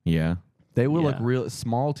sharpened. Yeah. They would look Yeah. real.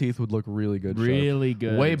 Small teeth would look really good. sharp. Really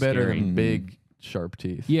good. Way and better scary. than big sharp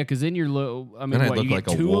teeth. Yeah, because then you're low. I mean, Then I what, look you like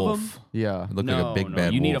get a two wolf. of them? Yeah. I look no, like a big no,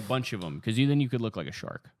 bad you need a wolf. bunch of them because then you could look like a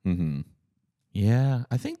shark. Mm-hmm. Yeah,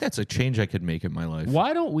 I think that's a change I could make in my life.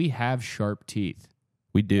 Why don't we have sharp teeth?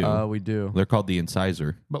 We do. We do. They're called the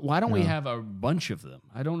incisor. But why don't we Yeah. have a bunch of them?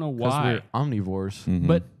 I don't know 'Cause why. we're omnivores. Mhm.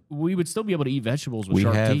 But we would still be able to eat vegetables with we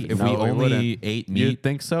sharp have teeth. if No, we we only wouldn't. ate You'd meat.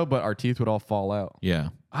 think so, but our teeth would all fall out. Yeah.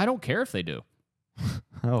 I don't care if they do.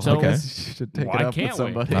 Oh, So- I guess you should take Why it up can't with we?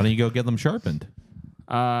 somebody. Why don't you go get them sharpened?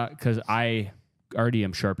 Because I already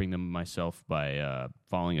am sharpening them myself by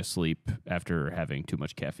falling asleep after having too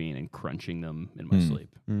much caffeine and crunching them in my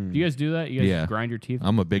sleep. Do you guys do that? You guys Yeah. grind your teeth?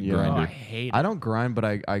 I'm a big Yeah. Oh, I grinder. hate it. I don't grind, but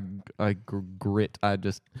I grit. I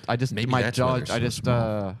just Maybe my that's jaw. why they're I so just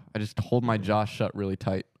small. I just hold my jaw shut really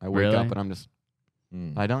tight. I wake Really? up and I'm just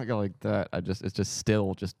I don't go like that. It's just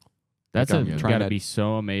still just. That's like I'm trying gotta to- be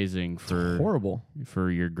so amazing for horrible.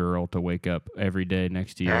 for your girl to wake up every day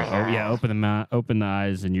next to you. Oh yeah, open the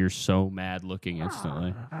eyes, and you're so mad looking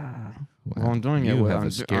instantly. Well, I'm doing You it. have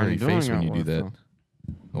a scary face when you do that.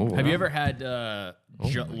 Oh, Have you wow. ever had my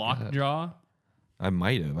lockjaw? I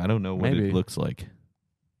might have. I don't know what Maybe. it looks like.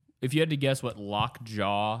 If you had to guess what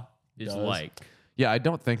lockjaw is Does. like, Yeah, I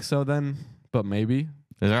don't think so then, but maybe.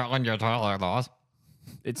 Is that when you're talking like this?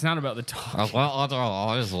 it's not about the talk. Is that when you're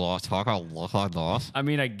always talking like this? I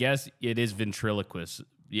mean, I guess it is ventriloquist.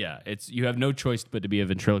 Yeah, you have no choice but to be a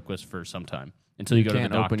ventriloquist for some time until you go to the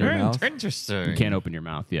can't doctor. open your mouth. Interesting. You can't open your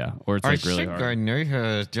mouth, yeah, or it's I like really think hard. I knew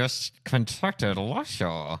he just contracted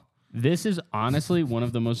Russia. This is honestly one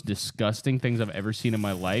of the most disgusting things I've ever seen in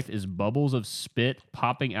my life is bubbles of spit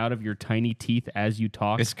popping out of your tiny teeth as you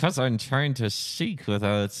talk. It's because I'm trying to seek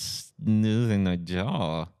without snoozing the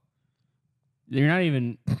jaw. You're not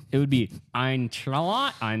even, it would be, I'm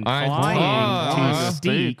trying trying to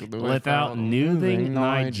speak without moving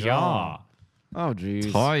my jaw. Oh,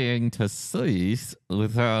 jeez. Trying to cease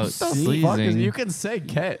without What the fuck is, seizing. you can say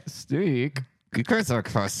cat steak. You can't say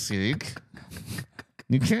cat seek.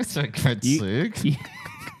 You can't say cat You- seek.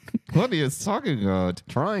 What are you talking about?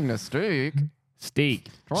 Trying to steak. Steak.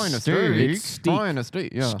 Trying to Steak. steak. It's steak. Trying to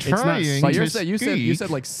steak. Yeah. It's not Trying But to you said speak.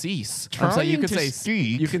 like cease. I'm saying you Trying could to say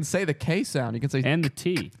speak. you can say the K sound. You can say And the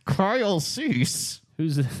T. Kyle cease.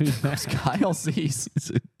 Who's that? Kyle cease.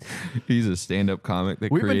 He's a stand-up comic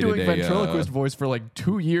that We've been created doing a ventriloquist voice for like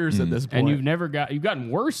 2 years at this point. And you've gotten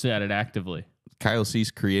worse at it actively. Kyle Cease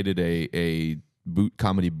created a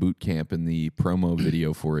comedy boot camp, and the promo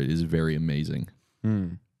video for it is very amazing.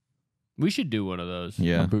 We should do one of those.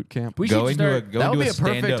 Yeah, A boot camp. We should going start. to that would a be a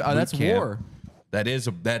perfect. stand-up boot That's camp. war. That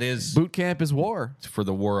is Boot camp is war. for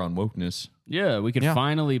the war on wokeness. Yeah, we could Yeah.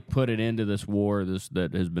 finally put it into this war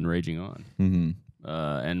that has been raging on. Mm-hmm.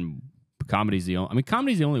 And comedy's the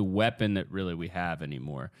only weapon that really we have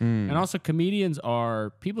anymore. And also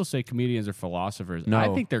people say comedians are philosophers. No.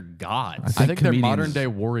 I think they're gods. I think they're comedians- modern day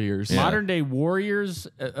warriors. Yeah. Modern day warriors,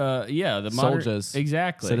 the modern Soldiers.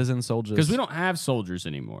 exactly, Citizen soldiers. because we don't have soldiers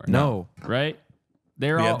anymore. No. right?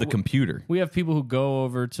 They're We all have the computer. we have people who go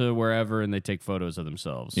over to wherever and they take photos of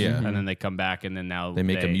themselves. Yeah. and then they come back and then now They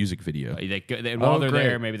make a music video. while they're great.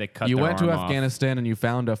 there, maybe they cut. You their went to arm off. Afghanistan and you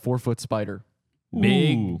found a 4-foot spider.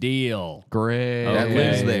 Big Ooh. deal. Great. That Okay.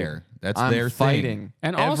 lives there. That's I'm their fighting thing.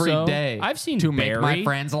 And every also, day I've seen to make my Barry.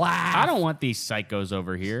 friends laugh. I don't want these psychos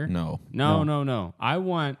over here. No, No. I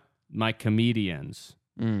want my comedians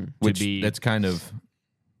to which be. that's kind of.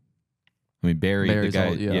 I mean, Barry, Barry's the guy,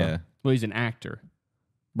 all- yeah. yeah, well, he's an actor.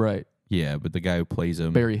 Right. yeah, but the guy who plays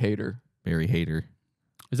him, Barry Hader. Barry Hader,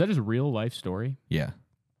 Is that his real life story? yeah,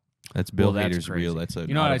 that's Bill Well, that's Hader's crazy. real. That's a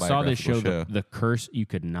You know what? I saw this show, autobiographical The Curse. You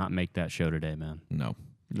could not make that show today, man. No,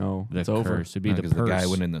 No. The it's over. Curse. It'd be No, the 'cause purse. the guy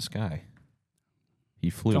went in the sky. He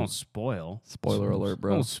flew. Don't spoil. Spoiler alert,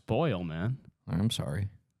 bro. Don't spoil, man. I'm sorry.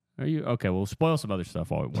 Are you okay? Well, spoil some other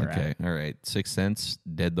stuff while we're Okay, at it. all right. Sixth Sense,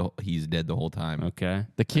 he's dead the whole time. Okay.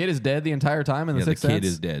 The kid is dead the entire time in Yeah, the the Sixth kid Sense?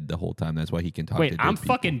 is dead the whole time. That's why he can talk. Wait, to I'm dead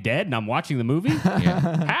people. fucking dead and I'm watching the movie?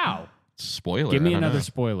 Yeah. How? Spoiler. Give me I don't another know.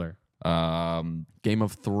 spoiler. Game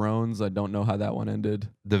of Thrones. I don't know how that one ended.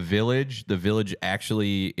 The village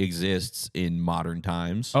actually exists in modern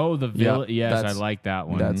times. Oh, the village. Yep, Yes, I that's- like that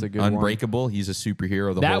one. That's a good one. Unbreakable. He's a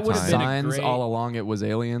superhero the That whole would've time, been a Signs great- all along it was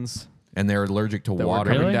aliens and they're allergic to that were water.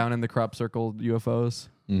 coming Really? down in the crop circle UFOs.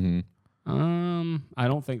 hmm I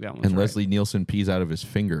don't think that one's And right. Leslie Nielsen pees out of his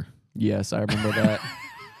finger. Yes, I remember that.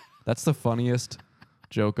 That's the funniest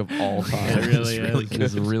joke of all time. It really is. It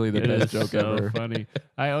is really the It best is joke so ever. funny.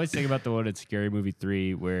 I always think about the one in Scary Movie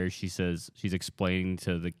 3 where she says she's explaining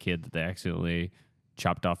to the kid that they accidentally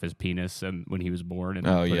chopped off his penis and when he was born and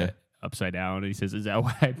Oh, put yeah. it upside down. And he says, "Is that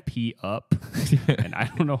why I pee up?" And I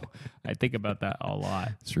don't know. I think about that a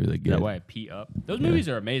lot. It's really Is good that why I pee up? Those movies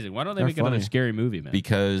are amazing. Why don't they They're make another funny. Scary Movie, man?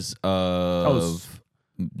 because of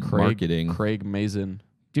marketing. Craig Mazin.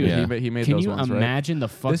 Dude, Yeah. He made can those you ones, right? imagine the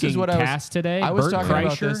fucking what I was- cast today? I was Bert talking about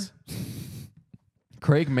Kreischer? this.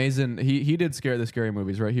 Craig Mazin, he did the scary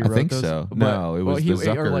movies, right? He I wrote think those. so. But- No, it was the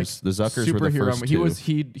or, like, Zuckers. The Zuckers were the superhero. first He two. was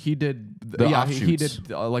he did The he offshoots. did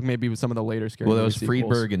like maybe some of the later scary. Well, that was movie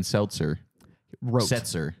sequels. Friedberg and Seltzer. wrote.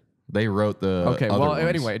 Setzer. They wrote the Okay, other well, ones.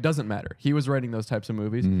 anyway, it doesn't matter. He was writing those types of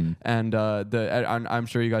movies, and I'm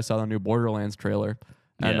sure you guys saw the new Borderlands trailer,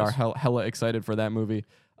 and Yes. are hella excited for that movie.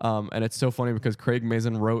 And it's so funny because Craig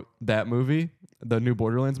Mazin wrote that movie, the new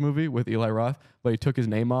Borderlands movie with Eli Roth, but he took his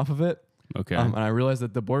name off of it. Okay. And I realized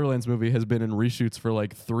that the Borderlands movie has been in reshoots for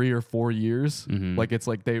like 3 or 4 years. Mm-hmm. Like it's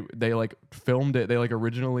like they like filmed it. They like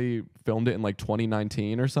originally filmed it in like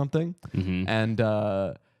 2019 or something. Mm-hmm.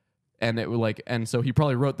 And it was like, and so he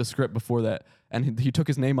probably wrote the script before that, and he took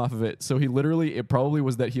his name off of it. So he literally, it probably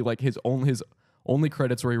was that he like his only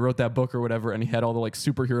credits where he wrote that book or whatever, and he had all the like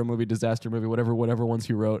superhero movie, disaster movie, whatever ones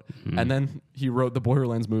he wrote. And then he wrote the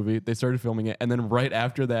Borderlands movie. They started filming it, and then right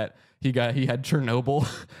after that, he had Chernobyl,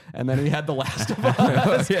 and then he had The Last of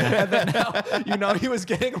Us. And then now, he was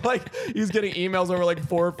getting emails over like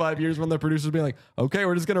 4 or 5 years from the producers being like, okay,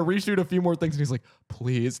 we're just gonna reshoot a few more things, and he's like,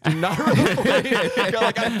 please do not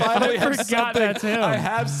like I finally have forgot something. that's him. I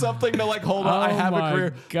have something to like hold on. I Oh have a my career.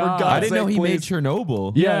 God. For God's I didn't know sake, he made please.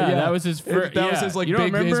 Chernobyl. Yeah, Yeah. that was his first. That was his, like, you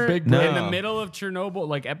don't big- his remember big in break. the middle of Chernobyl,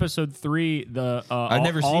 like episode 3, the I've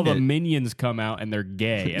never all seen the it. minions come out and they're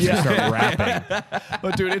gay and they start rapping.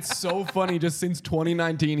 But dude, it's so funny. Just since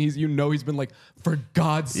 2019, he's been like, for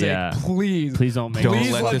God's sake, Yeah. please Please don't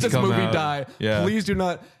Don't let let this come movie out. die. Yeah. Please do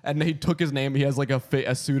not. And he took his name. He has like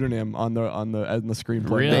a pseudonym on the screenplay.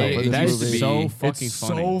 Really? now for this That That's used to movie. be- so fucking it's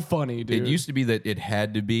funny. so funny, dude. It used to be that it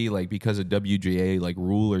had to be like because of WGA like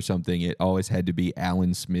rule or something. It always had to be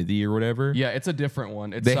Alan Smithy or whatever. yeah, it's a different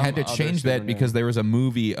one. It's They some had to other change that pseudonym. because there was a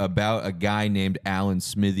movie about a guy named Alan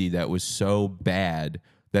Smithy that was so bad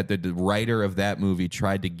that the writer of that movie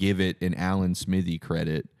tried to give it an Alan Smithy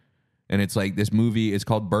credit. And it's like this movie is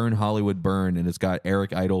called Burn Hollywood Burn, and it's got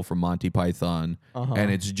Eric Idle from Monty Python,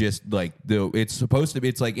 and it's just like it's supposed to be.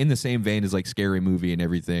 It's like in the same vein as like Scary Movie and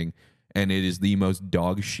everything, and it is the most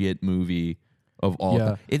dog shit movie of all.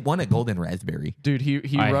 Yeah. It won a Golden Raspberry. dude, he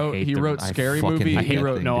I wrote hate them. wrote I Scary fucking Movie. hate He that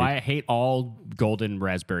wrote thing. No, dude. I hate all golden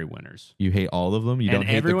raspberry winners. You hate all of them. You And don't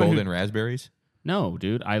hate the everyone who- Golden Raspberries. No,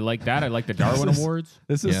 dude, I like that. I like the Darwin This is- Awards.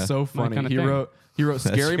 This is Yeah. so My funny. kinda He thing. wrote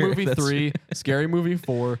Scary true. Movie That's 3, Scary Movie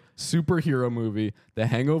 4, Superhero Movie, The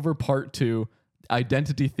Hangover Part 2,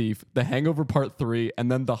 Identity Thief, The Hangover Part 3,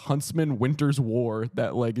 and then The Huntsman Winter's War,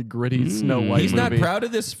 that like gritty Snow White He's movie. not proud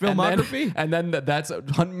of this filmography. And then that's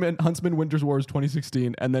Huntsman Winter's War is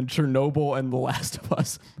 2016, and then Chernobyl and The Last of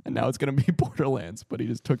Us, and now it's gonna be Borderlands. But he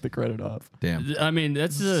just took the credit off. Damn. I mean,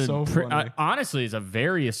 that's So funny. honestly, it's a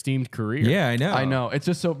very esteemed career. Yeah, I know. I know. It's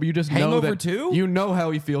just so you just know Hangover that 2? you know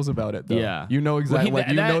how he feels about it. Though. Yeah. you know exactly. Well, Like,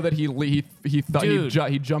 you know that he thought Dude.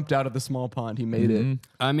 he jumped out of the small pond. He made it.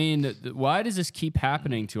 I mean, why does this keep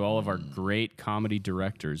happening to all of our great comedy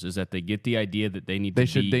directors? Is that they get the idea that they need They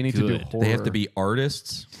to be need to do good. horror. They have to be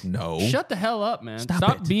artists. No. Shut the hell up, man!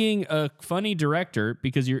 Stop it. being a funny director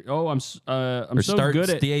because you're. Oh, I'm Or so start good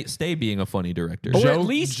at. stay being a funny director. Or at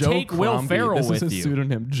least take Will Crombie. Ferrell This with is his you.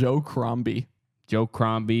 pseudonym, Joe Crombie. Joe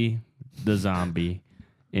Crombie, the zombie,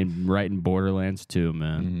 in writing Borderlands 2,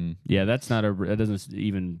 man. Yeah, that doesn't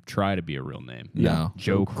even try to be a real name. No.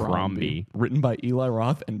 Joe Crombie. Written by Eli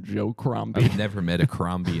Roth and Joe Crombie. I've never met a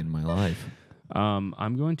Crombie in my life.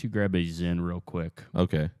 I'm going to grab a Zen real quick,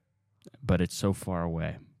 Okay. but it's so far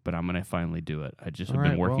away. But I'm going to finally do it. I just All have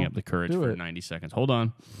been right, working well, up the courage do for it. 90 seconds. Hold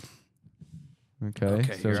on. Okay,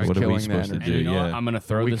 so here it's I go. What are we killing the supposed to energy. do? And you know what? Yeah. I'm going to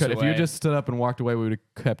throw We this could, if away. you just stood up and walked away, we would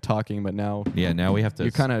have kept talking. But now Yeah, now we have to.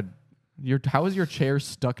 you kind of how is your chair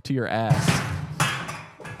stuck to your ass?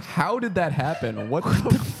 How did that happen? What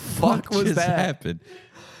the fuck was just that? happened?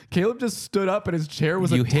 Caleb just stood up and his chair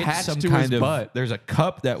was You hit attached some to kind his of. butt. There's a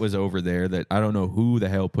cup that was over there that I don't know who the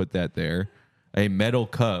hell put that there. A metal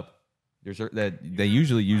cup. That they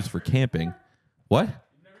usually use for camping. What?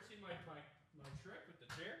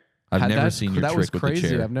 I've never seen your that trick was with crazy. the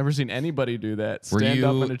chair. I've never seen anybody do that. Were Stand you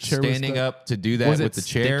up in a chair. standing up to do that Was with it the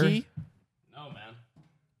chair? sticky? No, man.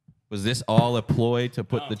 Was this all a ploy to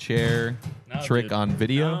put the chair No, trick dude. on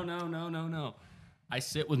video? No. I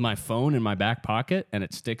sit with my phone in my back pocket, and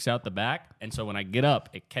it sticks out the back. And so when I get up,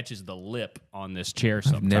 it catches the lip on this chair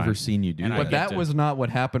sometimes. I've never seen you do And I that. But get that to- was not what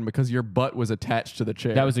happened because your butt was attached to the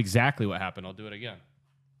chair. That was exactly what happened. I'll do it again.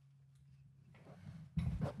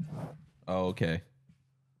 Oh, okay.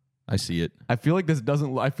 I see it. I feel like this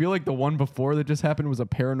doesn't. I feel like the one before that just happened was a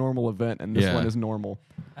paranormal event, and this Yeah. one is normal.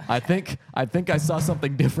 I think I saw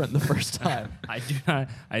something different the first time. I do not.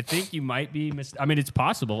 I think you might be. I mean, it's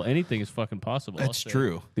possible. Anything is fucking possible. I'll That's say.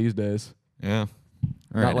 true. These days, Yeah.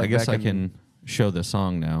 All right. like I guess back I in- can show the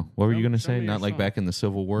song now. What were you going to show say? me your Not like song. back in the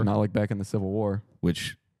Civil War, not like back in the Civil War.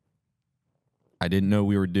 which I didn't know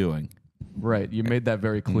we were doing. Right. You made that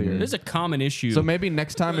very clear. This is a common issue. So maybe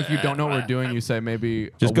next time, if you don't know what we're doing, you say maybe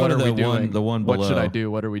Just go what to are the we one- doing? the one What should below. I do?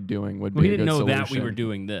 What are we doing? Would be we a didn't good know that we solution. were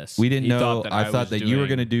doing this. We didn't He know. thought that I thought was that you were doing-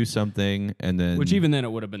 going to do something, and then Which even then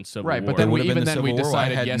it would have been Civil Right, War. but then It we would've been even the then we Civil War. I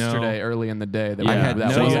decided had no- yesterday, early in the day, that I we- had that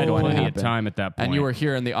no- so wasn't you had going to plenty of happen. time at that point. And you were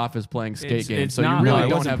here in the office playing skate It's- games, it's so you not really like- I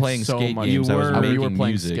don't wasn't have playing so skate much. games, I was Oh, you were making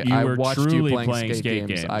playing music. skate. You I were watched you truly playing playing skate skate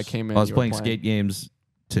games. games. I came in. I was you were playing skate games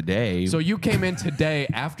today. So you came in today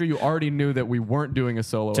after you already knew that we weren't doing a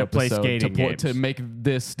solo To play episode skating games. to make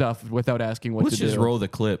this stuff without asking what Let's to just do. roll the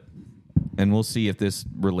clip, and we'll see if this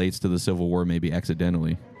relates to the Civil War, maybe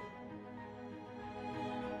accidentally.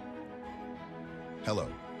 Hello.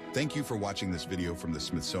 Thank you for watching this video from the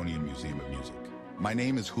Smithsonian Museum of Music. My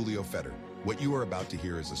name is Julio Fetter. What you are about to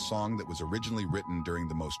hear is a song that was originally written during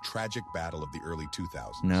the most tragic battle of the early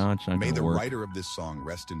 2000s. No, it's not May gonna the work. writer of this song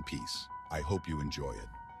rest in peace. I hope you enjoy it.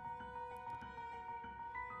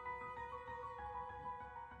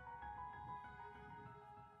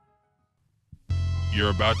 You're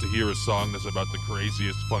about to hear a song that's about the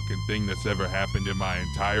craziest fucking thing that's ever happened in my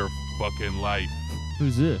entire fucking life.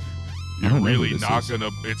 Who's this? I You're don't know really who this not is. gonna.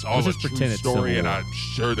 It's all Let's a just true pretend it's story, Civil and War. I'm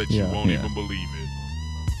sure that you won't Yeah. even believe it.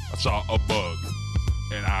 I saw a bug,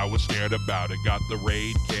 and I was scared about it. Got the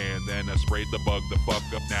raid can, then I sprayed the bug the fuck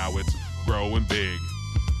up. Now it's growing big.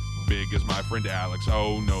 Big as my friend Alex.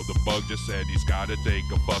 Oh no, the bug just said he's gotta take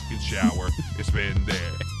a fucking shower. It's been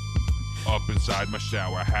there. Up inside my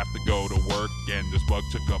shower, I have to go to work, and this bug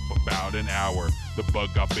took up about an hour. The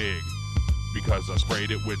bug got big because I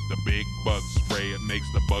sprayed it with the big bug spray. It makes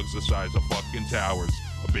the bugs the size of fucking towers.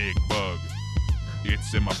 A big bug.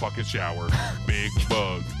 It's in my fucking shower. Big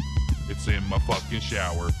bug. It's in my fucking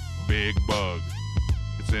shower. Big bug.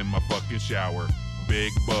 It's in my fucking shower.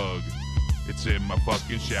 Big bug. It's in my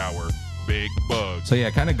fucking shower. Big bug. So yeah,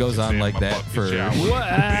 it kind of goes It's on in like my that fucking for shower. What?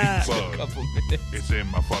 Big bug. It's in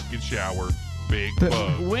my fucking shower. Big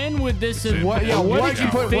bug. When would this have... What- yeah, what what did did you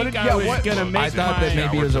you put- think what did- I yeah, was what- going to make I thought that my-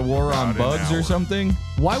 maybe it was a war on About an bugs or hour. something.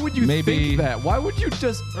 Why would you Maybe- think that? Why would you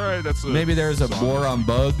just? All right, that's Maybe there's a war on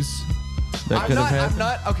bugs that could have happened. I'm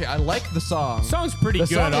not. Okay, I like the song. Song's pretty The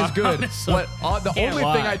good. song is good. honestly. But the Can't only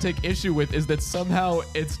lie. thing I take issue with is that somehow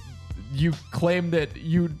it's you claim that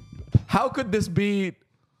you. How could this be?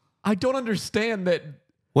 I don't understand that.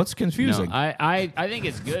 What's No, confusing? I think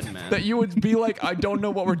it's good, man. That you would be like, I don't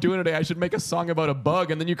know what we're doing today. I should make a song about a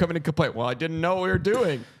bug, and then you come in and complain. Well, I didn't know what we were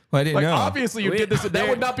doing. Well, I didn't like, know. obviously, you did this. That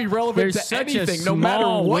would not be relevant There's to such anything, a no matter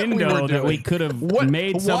small what we window were doing. that we could have What-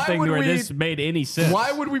 made why something would where we- this made any sense.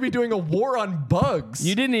 Why would we be doing a war on bugs?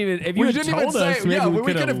 You didn't even. If you We had didn't told even say. us, maybe Yeah, we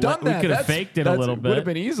could could have done that. We could have faked it a little bit. Would have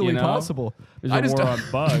been easily you know? possible. There's I a just war on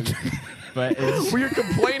bugs, but it's, we were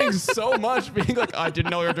complaining so much, being like, I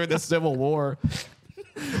didn't know we were doing the Civil War.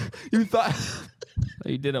 You thought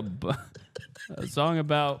you did a song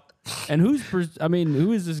about. And who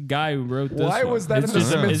is this guy who wrote this? Why one? was that It's in the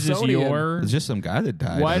just- Is this Smithsonian? your? It's just some guy that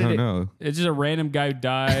died. Why I did don't it? know. It's just a random guy who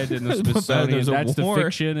died in the It's not bad Smithsonian. there's a That's the war.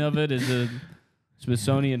 fiction of it. Is the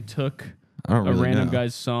Smithsonian took I don't a really random know.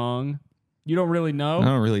 guy's song. You don't really know. I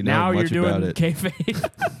don't really know Now much you're doing about it. kayfabe.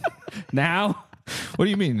 Now, What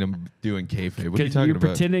do you mean I'm doing kayfabe? What are you because talking you're about?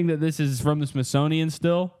 pretending that this is from the Smithsonian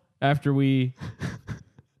still. After we,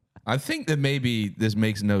 I think that maybe this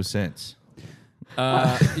makes no sense.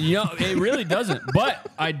 it really doesn't. But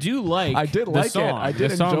I do like. I did the like it. song. I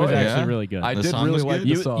did the song enjoy was it. actually Yeah? really good. I The did song really was like good? the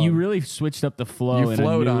you song. you really switched up the flow. You in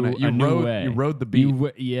flowed a new, on it. You a new rode- way. you rode the beat.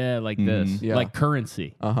 Yeah, like this. Yeah. Like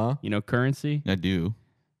Currency. Uh-huh. You know Currency? I do.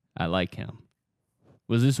 I like him.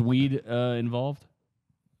 Was this weed involved?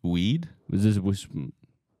 Weed? Was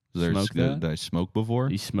There, Smoke that? did I smoke before?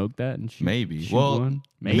 you smoked that and shoot, Maybe. shoot Well, one?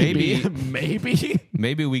 maybe. Maybe.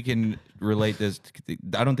 Maybe we can relate this.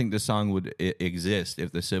 I don't think this song would exist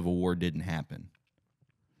if the Civil War didn't happen.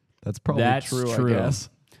 That's probably That's true, true. I guess.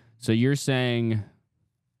 So you're saying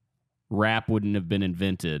rap wouldn't have been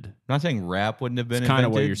invented? I'm not saying rap wouldn't have been It's kinda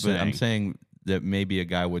invented, what you're but I'm saying. saying that maybe a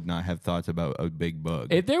guy would not have thoughts about a big bug.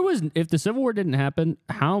 If the Civil War didn't happen,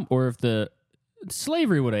 if the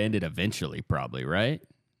slavery would have ended eventually, probably, right?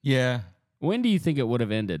 yeah. When do you think it would have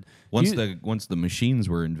ended? Once the machines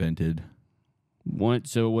were invented,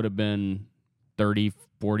 So it would have been 30,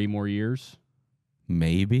 40 more years?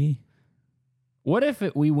 maybe. What if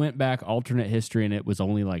we went back alternate history and it was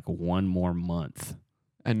only like one more month?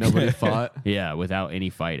 And nobody fought. Yeah, without any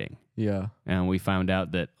fighting. Yeah. And we found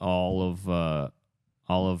out that all of The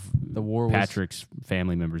war was Patrick's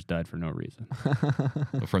family members died for no reason.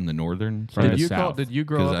 From the northern From side. the Did you South. did you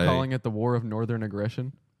grow 'Cause up I- calling it the War of Northern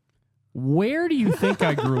Aggression? Where do you think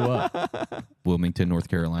I grew up? Wilmington, North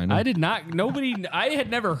Carolina. I did not. I had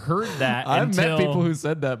never heard that. I've until, met people who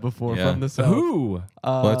said that before Yeah. from the South. who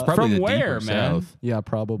well, it's probably from the where, deeper man? South. Yeah,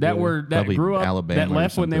 probably. that Probably grew up Alabama that or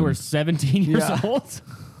left when they were something. 17 years Yeah. old.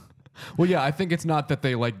 Well, yeah, I think it's not that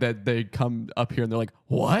they come up here and they're like,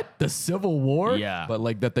 "What? The Civil War?" Yeah. But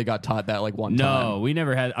like that they got taught that like one time. No, we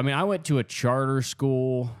never had. I mean, I went to a charter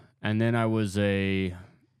school, and then I was a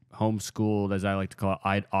homeschooled, as I like to call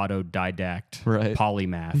it, autodidact, Right.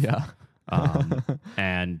 polymath. Yeah.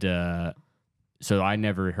 And so I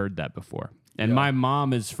never heard that before. And my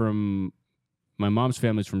mom's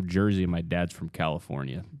family's from Jersey, and my dad's from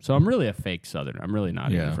California. So I'm really a fake Southerner. I'm really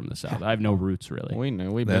not even Yeah. from the South. I have no roots really. We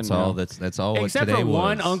knew. We've That's been all. now. That's all. What Except today for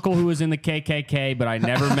one was. uncle who was in the KKK, but I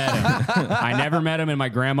never met him. I never met him, and my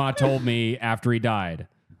grandma told me after he died.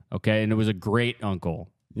 Okay, and it was a great uncle.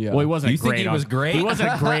 Yeah. Well, he wasn't. You a think great he was uncle. great? He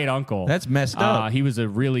wasn't a great uncle. That's messed up. He was a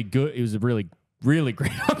really good. He was a really, really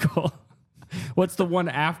great uncle. What's the one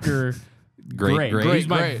after? Great. He's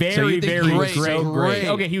my great. very, So you think very he was great. so great?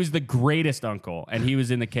 Okay, he was the greatest uncle, and he was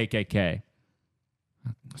in the KKK.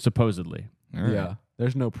 Supposedly. All right. Yeah.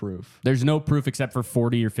 There's no proof. There's no proof except for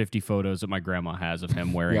 40 or 50 photos that my grandma has of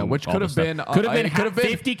him wearing. Yeah, which all could the have stuff. been could have been, it could have been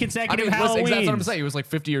 50 consecutive listen, Halloweens. That's what I'm saying. He was like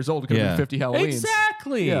 50 years old. It could have Yeah. been 50 Halloweens.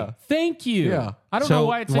 Exactly. Yeah. Thank you. Yeah. I don't so know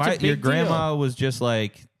why it's such a big your deal. grandma was just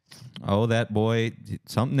like, oh, that boy,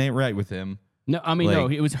 something ain't right with him. No, I mean no.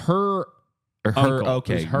 like- It was her Or her, uncle.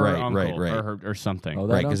 okay, It was her right, uncle right. or something. Oh,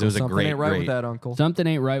 that Right, 'cause it uncle, was a something great, ain't right with great- that uncle. Something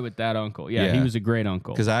ain't right with that uncle. Yeah, he Yeah. was a great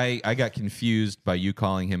uncle. Because I got confused by you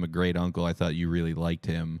calling him a great uncle. I thought you really liked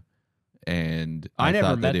him, and I never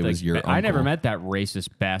thought met that it was your uncle. I never met that racist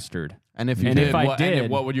bastard. And if you And did, if I what,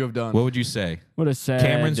 did- what would you have done? What would you say? Would have said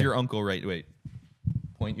Cameron's your uncle, right? Wait,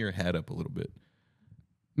 point your head up a little bit.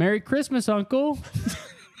 Merry Christmas, Uncle.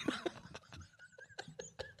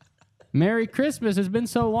 Merry Christmas. It's been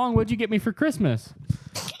so long. What'd you get me for Christmas?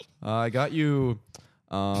 I got you.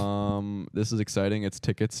 This is exciting. It's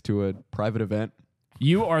tickets to a private event.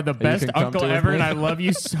 You are the That you best can come uncle to with ever, me. and I love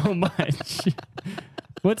you so much.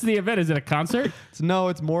 What's the event? Is it a concert?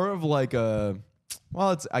 It's more of like a,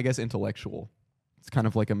 well, it's I guess intellectual. It's kind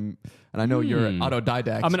of like and I know you're an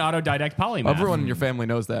autodidact. I'm an autodidact polymath. Everyone in your family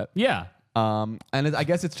knows that. Yeah. I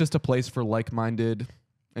guess it's just a place for like-minded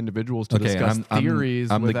individuals to Okay, discuss I'm theories.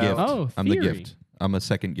 I'm the without, gift. Oh, I'm the theory. gift. I'm a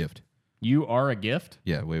second gift. You are a gift?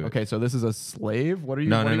 Yeah, wait. Okay, so this is a slave. What are you?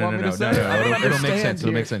 No, what no, do you no, want no, me no, to say? no, I don't It'll make understand sense.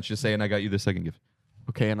 It'll here. make sense. Just saying, I got you the second gift.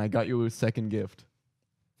 Okay, and I got you a second gift.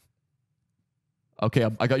 Okay,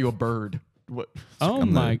 I got you a bird. What?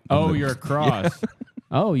 Oh, you're a cross.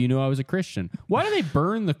 Oh, you knew I was a Christian. Why do they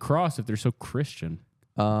burn the cross if they're so Christian?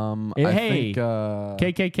 I Hey, think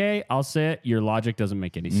KKK, I'll say it. Your logic doesn't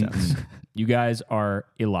make any sense. You guys are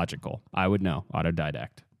illogical. I would know.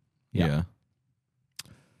 Autodidact. Yeah.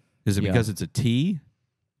 Is it Yeah. because it's a T?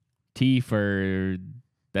 T for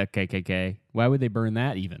the KKK. Why would they burn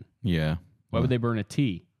that even? Yeah. Why would they burn a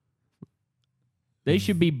T? They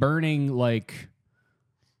should be burning like,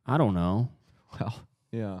 I don't know. well,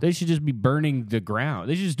 yeah. They should just be burning the ground.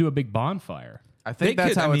 They should just do a big bonfire. I think They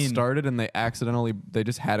that's could- how I it mean- started, and they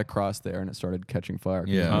just had a cross there, and it started catching fire.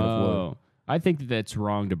 'cause Yeah. it's made of wood. Oh, I think that that's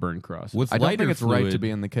wrong to burn crosses. With I don't lighter think it's fluid, right to be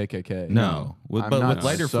in the KKK. No. With, I'm but not with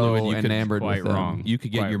lighter so fluid, you could enamored quite with them. wrong. you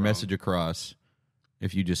could get Quite your wrong. message across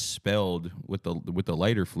if you just spelled with the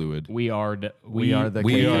lighter fluid. We are We we are the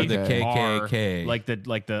We KKK. are the KKK. are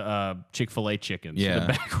like the Chick-fil-A chickens. Yeah. The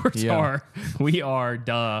backwards Yeah. are we are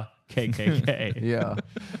the KKK. Yeah.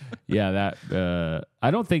 Yeah, that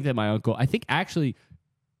I don't think that my uncle. I think actually,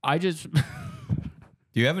 I just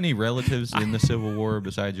Do you have any relatives in the Civil War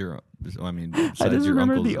besides your? I mean, besides I just your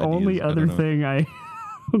remember uncle's the ideas? only I don't other know. thing I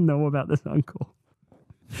know about this uncle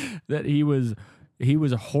that he was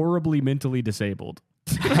horribly mentally disabled.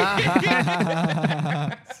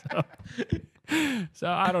 So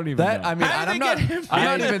I don't even That know. I mean, I'm not even saying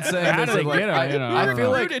How this. did is they get like, him? You know, I I don't feel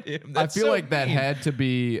know. like Him. I That's feel so like that mean. had to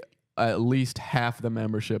be at least half the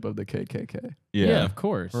membership of the KKK, yeah, of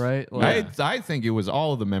course. right? Like, I think it was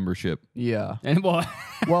all of the membership. yeah. And well,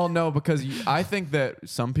 Well, no, because I think that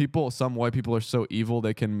some white people are so evil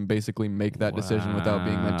they can basically make that decision without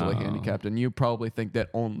being mentally Wow. handicapped, and you probably think that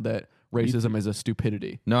that racism is a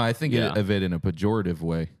stupidity. No, I think Yeah. of it in a pejorative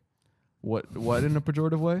way. What in a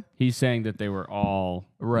pejorative way? he's saying that they were all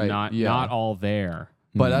Right, not yeah. not all there.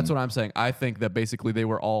 But that's what I'm saying. I think that basically they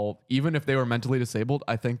were all, even if they were mentally disabled,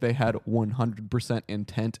 I think they had 100%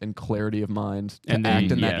 intent and clarity of mind to And they-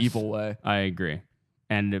 act in that yes. evil way. I agree.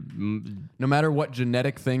 And No matter what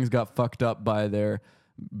genetic things got fucked up by their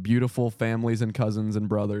beautiful families and cousins and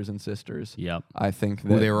brothers and sisters. Yep. I think that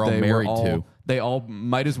Who they were all married to. They all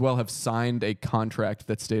might as well have signed a contract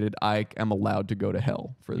that stated, I am allowed to go to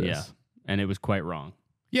hell for this. Yeah. And it was quite wrong.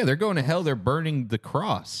 Yeah, they're going to hell. They're burning the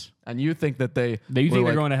cross. And you think that they You were think like,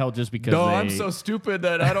 they're going to hell just because no, they... I'm so stupid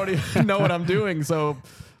that I don't even know what I'm doing, so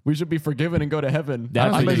we should be forgiven and go to heaven.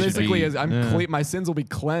 That's I'm what you should basically, be. my sins will be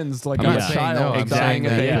cleansed like I'm I'm a not saying child no, I'm dying saying at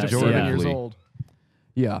the that age of 7 years pejoratively. old.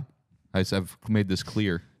 Yeah. I've made this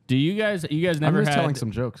clear. Do you guys I'm never just had... telling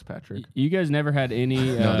some jokes, Patrick. You guys never had any...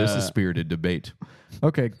 No, this is spirited debate.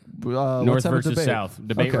 Okay. North let's have a versus debate. South.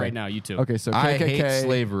 Debate Okay. right now, you two. Okay, so I KKK. hate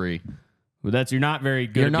slavery. Well, you're not very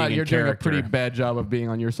good at being You're in doing a character. pretty bad job of being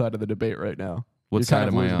on your side of the debate right now. What You're side kind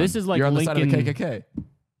of am I losing. on? This is like You're on the Lincoln... side of the KKK.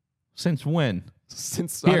 Since when?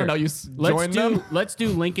 Since, Here, I don't know, you joined them? Let's do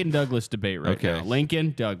Lincoln Douglas debate right Okay. now.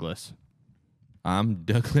 Lincoln Douglas. I'm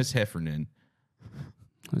Douglas Heffernan.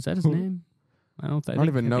 Is that his name? I don't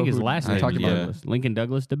even know think his who last you're name talking is about. Douglas. Lincoln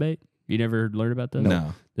Douglas debate? You never learned about this?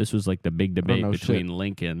 No. This was like the big debate know between shit.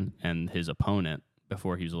 Lincoln and his opponent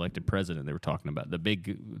before he was elected president. They were talking about the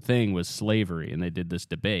big thing was slavery, and they did this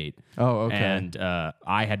debate. Oh, okay. And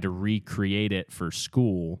I had to recreate it for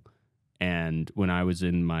school. And when I was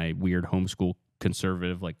in my weird homeschool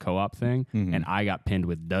conservative like co-op thing, and I got pinned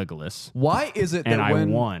with Douglas. Why is it that And I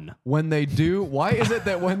won. when they do debates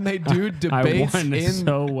I won in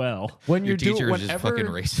so well. when Your you do teacher is just whenever fucking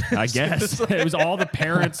racist. I guess it was all the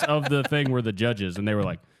parents of the thing were the judges, and they were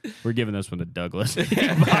like, "We're giving this one to Douglas."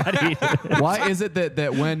 why is it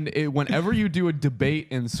that whenever you do a debate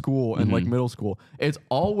in school and like middle school, it's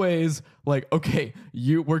always like, okay,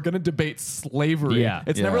 we're gonna debate slavery. Yeah.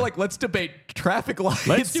 It's never Yeah. like, let's debate traffic lights.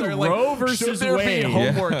 Let's do or like, Roe should versus there be Wade.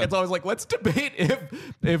 homework? Yeah. It's always like, let's debate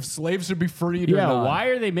if slaves should be freed or Yeah, not. why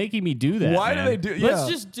are they making me do that? Why do man? they do-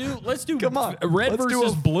 Let's yeah. let's do Come on, red let's do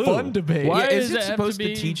versus a blue. fun debate. Why Yeah, does is it have supposed to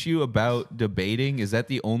be- teach you about debating? Is that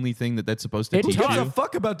the only thing that's supposed to It teach Who gives you? a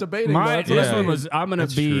fuck about debating? My, though? this Yeah. one was. I'm going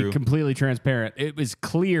That's to be true. completely transparent. It was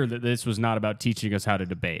clear that this was not about teaching us how to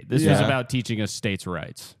debate. This was Yeah. about teaching us states'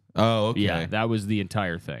 rights. Oh, okay. Yeah, that was the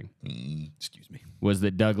entire thing. Excuse me. Was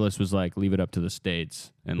that Douglas was like, leave it up to the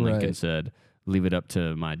states, and Lincoln Right. said, leave it up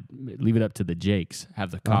to the Jakes.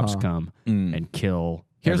 Have the cops come and kill.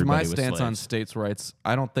 Here's my everybody with stance on slaves. states' rights.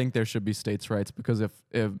 I don't think there should be states' rights because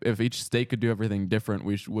if each state could do everything different,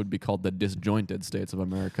 we would be called the disjointed states of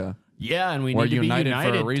America. Yeah, and we We're need to be united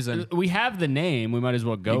united for a reason. We have the name. We might as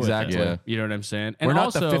well go Exactly. with it. Yeah. You know what I'm saying? And We're not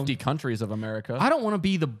also, the 50 countries of America. I don't want to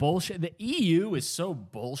be the bullshit. The EU is so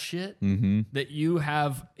bullshit that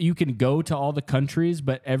you can go to all the countries,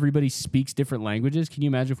 but everybody speaks different languages. Can you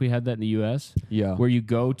imagine if we had that in the U.S.? Yeah. Where you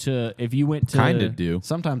go to, if you went to Kind of do.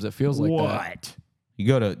 Sometimes it feels like that. what?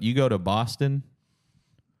 You go to Boston.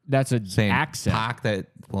 That's a Saying accent. park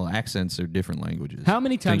accents are different languages. How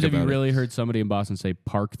many times Think have you about it. really heard somebody in Boston say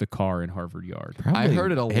 "park the car in Harvard Yard"? I Probably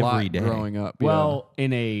heard it a every lot day. growing up. Well,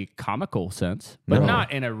 in a comical sense, but No.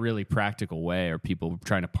 not in a really practical way. Or people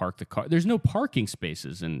trying to park the car. There's no parking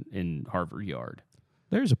spaces in Harvard Yard.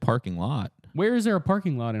 There's a parking lot Where is there a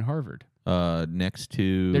parking lot in Harvard? next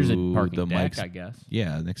to There's a parking the deck, Mike's. I guess.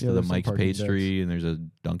 Yeah, next Yeah, to the there's some Mike's parking Pastry, and there's a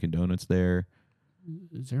Dunkin' Donuts there.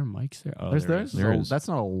 Is there Mike's there? Oh, there's there is. There is. that's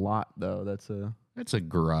not a lot though. That's It's a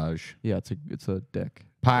garage. it's a deck.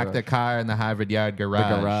 Park Garage. the car in the Harvard Yard The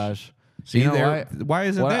garage. garage. See You know there? Why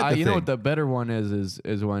isn't that the you thing? know what the better one is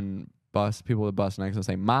when people with Boston accents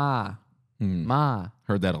say ma ma.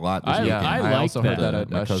 Heard that a lot. This I- weekend. I I like also that. heard that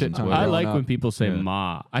My a shit cousin's ton. wedding. I growing like up. when people say Yeah.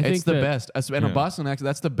 "ma." I It's think the that best. In a Boston accent,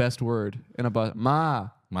 that's the best word. In a Boston, ma.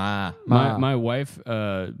 Ma. My wife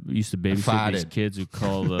used to babysit these farted. kids who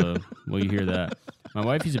called. Well, you hear that? My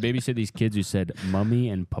wife used to babysit these kids who said "mummy"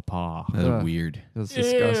 and "papa." That's Ugh. weird. That's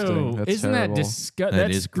disgusting. Ew. That's Isn't terrible. that disgusting?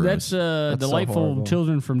 That is gross. That's so delightful horrible.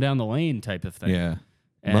 children from down the lane type of thing. Yeah.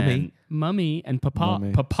 And mummy and papa.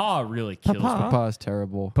 Mummy. Papa really kills me. Papa is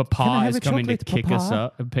terrible. Papa is coming to pick us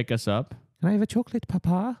up. Can I have a chocolate,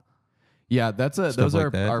 Papa? Yeah, those Stuff like are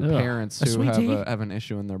that. our Ugh. parents A who sweetie. have an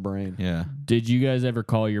issue in their brain. Yeah. Did you guys ever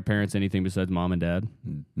call your parents anything besides mom and dad?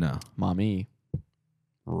 No. Mommy.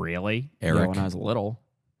 Really? Yeah, Eric. when I was little.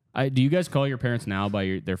 Do you guys call your parents now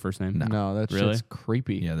by their first name? No, that's Really? shit's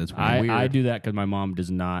creepy. Yeah, that's I weird. do that because my mom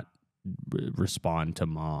does not respond to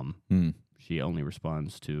mom. Hmm. She only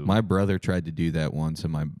responds to. My brother tried to do that once,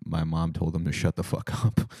 and my mom told him to shut the fuck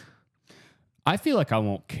up. I feel like I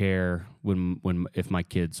won't care if my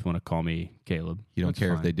kids want to call me Caleb. You don't That's care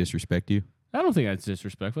if fine. they disrespect you? I don't think that's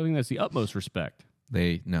disrespectful. I think that's the utmost respect.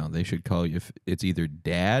 They should call you. If it's either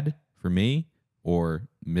dad for me or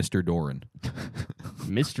Mr. Doran.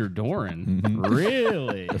 Mr. Doran?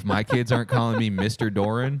 Really? If my kids aren't calling me Mr.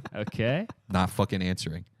 Doran, Okay. not fucking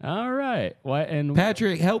answering. All right. What? And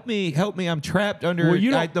Patrick, help me! I'm trapped under. Well,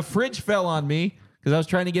 you don't- the fridge fell on me because I was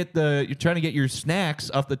trying to get your snacks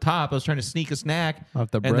off the top. I was trying to sneak a snack,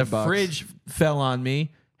 Off the and bread the box. fridge fell on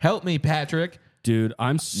me. Help me, Patrick! dude,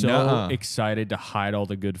 I'm so Nuh-uh. excited to hide all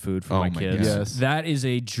the good food from Oh my my kids. God. Yes. That is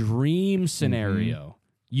a dream scenario.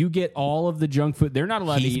 You get all of the junk food. They're not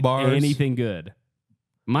allowed Heath to eat bars. anything good.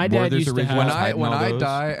 My dad Werther's used to have. Originals. When I those.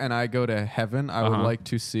 die and I go to heaven, I would Uh-huh. like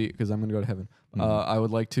to see, because I'm going to go to heaven. I would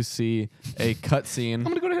like to see a cutscene. I'm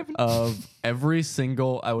going to go to heaven. Of every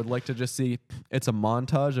single. I would like to just see. It's a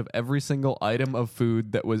montage of every single item of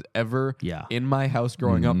food that was ever Yeah. in my house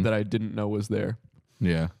growing up that I didn't know was there.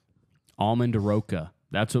 Yeah, Almond Roca.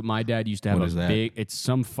 That's what my dad used to have. What is that? It's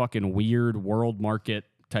some fucking weird world market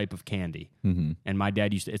type of candy. mm-hmm. And my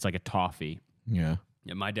dad used to. It's like a toffee. Yeah.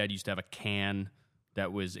 And my dad used to have a can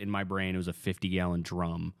that was in my brain. It was a 50-gallon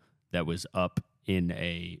drum that was up in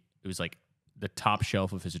a. It was like the top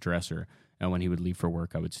shelf of his dresser. And when he would leave for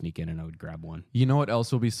work, I would sneak in and I would grab one. You know what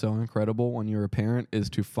else will be so incredible when you're a parent is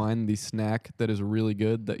to find the snack that is really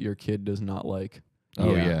good that your kid does not like.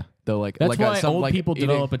 Oh yeah. They'll like. That's like why old people eating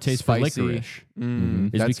develop a taste spicy. for licorice.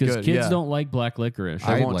 Mm, Is that's because good, kids yeah. don't like black licorice.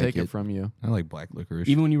 They I won't like take it it. from you. I like black licorice.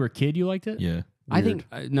 Even when you were a kid, you liked it? yeah. I think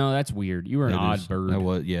no, that's weird. You were an It odd is. bird. I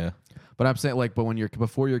was. Yeah. But I'm saying but when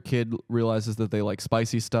before your kid realizes that they like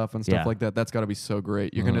spicy stuff and stuff Yeah. like that, that's got to be so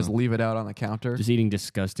great. You're gonna just leave it out on the counter. Just eating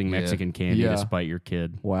disgusting Mexican candy Yeah. to spite your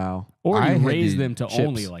kid. Wow. Or I you had raise the them to chips.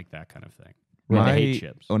 only like that kind of thing. Where they hate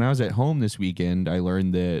chips. When I was at home this weekend, I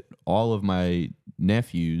learned that all of my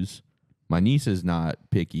nephews, my niece is not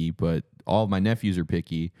picky, but all of my nephews are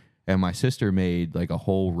picky, and my sister made like a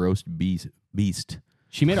whole roast beast.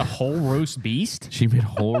 She made a whole roast beast? She made a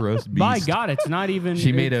whole roast beast. My God, it's not even.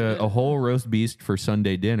 She made it's- a whole roast beast for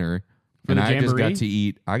Sunday dinner, For and the I just jamboree? got to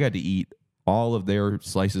eat. I got to eat all of their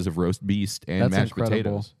slices of roast beast and That's mashed incredible.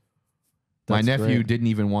 potatoes. My That's nephew great. didn't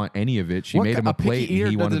even want any of it. She What made him a picky plate, eater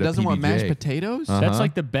and he that wanted doesn't a want mashed PBJ. potatoes? That's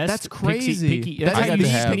like the best. That's crazy. Picky, That's that's how how you you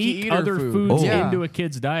have- sneak picky eater other food. foods Yeah. into a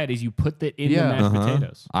kid's diet. Is you put that in Yeah. the mashed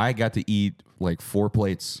potatoes. I got to eat like 4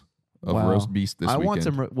 plates of Wow. roast beast this I weekend. want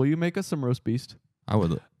some. Will you make us some roast beast? I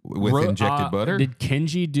would with injected butter. Did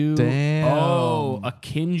Kenji do? Damn. Oh, a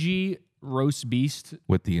Kenji roast beast.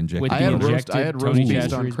 With the injected With I the had butter. roast. I had injected roast Tony beast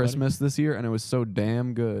Chachere's on butter? Christmas this year, and it was so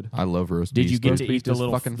damn good. I love roast Did beast. you get Roast to eat beast the is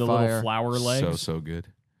little fucking the little fire. flour legs? so good.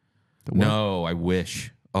 The what? No, I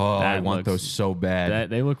wish. Oh, I That want looks- those so bad. That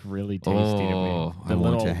they look really tasty to me. Oh, The I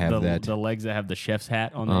want to have the, that. The legs that have the chef's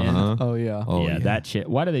hat on the Uh-huh. end. Oh yeah. Oh, yeah, that shit.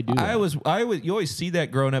 Why do they do that? I was. You always see that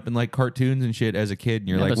growing up in like cartoons and shit as a kid, and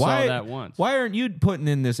you're Never like, saw why? that once. Why aren't you putting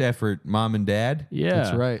in this effort, mom and dad? Yeah,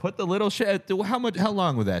 That's right. Put the little shit. How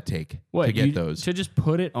long would that take What to get you, those? to just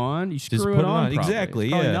put it on? You screw Just it put it on. on. probably. Exactly,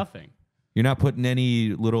 It's probably yeah. nothing. You're not putting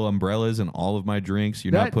any little umbrellas in all of my drinks.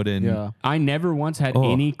 You're not That- putting. Yeah. I never once had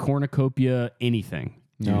Oh. any cornucopia anything.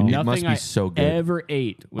 No. It Nothing must be I so good. ever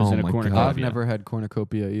ate was Oh in a my God. cornucopia. I've never had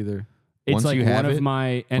cornucopia either. It's Once like you have one of it-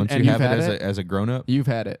 my and, Once and you have it had as it? as a grown up, You've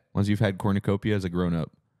had it. once you've had cornucopia as a grown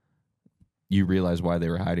up, you realize why they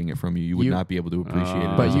were hiding it from you. You would You- not be able to appreciate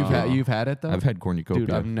it. But as a kid. you've had it though. I've had cornucopia.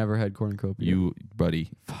 Dude, I've never had cornucopia. You,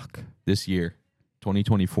 buddy, fuck. this year,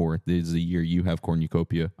 2024, this is the year you have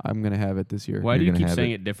cornucopia. I'm gonna have it this year. Why do You're you gonna keep have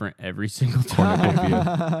saying it. it different every single time?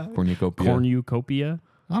 Cornucopia. Cornucopia. Cornucopia.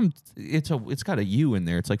 It's got a U in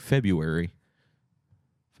there. It's like February.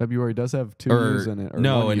 February does have 2 Or U's in it. Or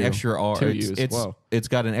no, one an U. extra R. 2 It's, U's. it's Whoa. it's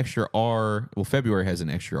got an extra R. Well, February has an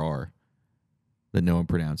extra R that no one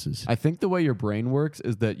pronounces. I think the way your brain works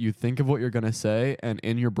is that you think of what you're gonna say, and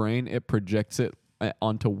in your brain it projects it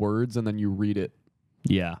onto words, and then you read it.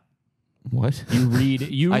 Yeah. What? You read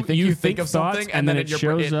you. I think you think of thoughts, something, and then in it your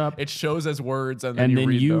shows up, It shows as words, and then and you then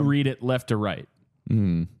read you them. read it left to right.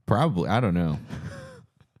 Probably. I don't know.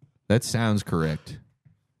 That sounds correct.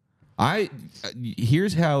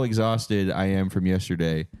 Here's how exhausted I am from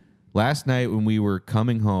yesterday. Last night when we were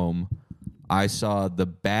coming home, I saw the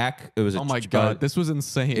back. It was Oh my god, this was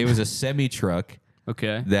insane. it was a semi truck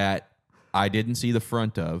Okay. that I didn't see the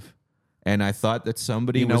front of, and I thought that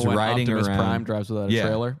somebody you know was when riding Optimus around. Prime drives without a Yeah.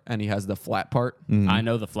 trailer, and he has the flat part. I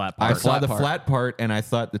know the flat part. I saw the part. flat part, and I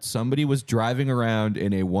thought that somebody was driving around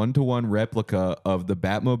in a 1-to-1 replica of the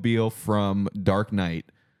Batmobile from Dark Knight.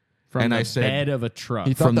 from and the I said- bed of a truck.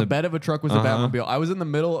 He thought From the the- bed of a truck was the Batmobile. I was in the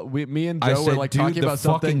middle. Me and I Joe said, were like dude, talking the about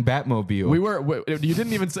fucking something. Batmobile. You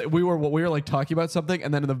didn't even say we were like talking about something,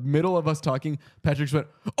 and then in the middle of us talking, Patrick just went,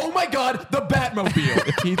 "Oh my god, the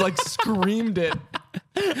Batmobile!" He like screamed it.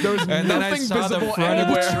 There was And then I nothing saw the visible front of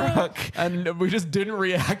the anywhere, truck. and we just didn't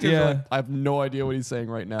react. Yeah. Like, I have no idea what he's saying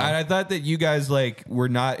right now. And I thought that you guys like were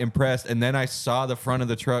not impressed, and then I saw the front of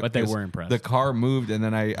the truck. But they 'cause were impressed. The car moved, and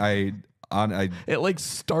then I It like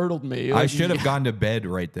startled me. I Like, should have gone to bed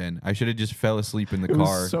right then. I should have just fell asleep in the It was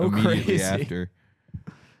car so immediately crazy. after.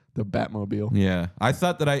 the Batmobile. Yeah, I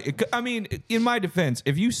thought that I mean, in my defense,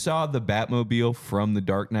 if you saw the Batmobile from The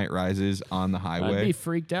Dark Knight Rises on the I'd highway, be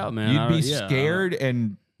freaked out, man. you'd be scared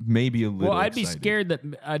and maybe a little. Well, I'd be excited. scared that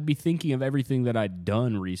I'd be thinking of everything that I'd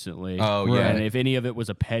done recently. Oh, yeah. And if any of it was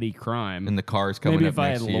a petty crime, And the car's coming maybe up if I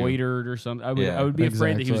had next to you. loitered or something, I would. Yeah. I would be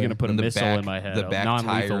afraid that he was Exactly. going to put a And the missile back, in my head. the a back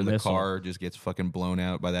non-lethal tire of the missile. car just gets fucking blown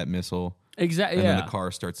out by that missile. Exactly. And Yeah. then the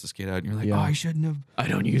car starts to skid out, and you're like, Yeah. "Oh, I shouldn't have. I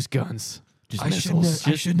don't use guns. Just I shouldn't have.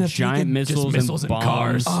 I shouldn't have giant taken, missiles, missiles and and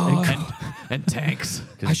cars bombs. and tanks.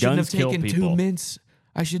 I shouldn't have guns kill taken people. 2 mints.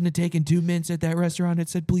 I shouldn't have taken 2 mints at that restaurant. It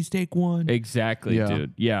said, please take one. Exactly, Yeah.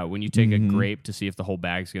 dude. Yeah, when you take a grape to see if the whole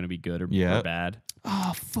bag's going to be good or Yeah. bad.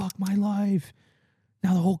 Oh, fuck my life.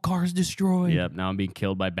 Now the whole car's destroyed. Yep. Now I'm being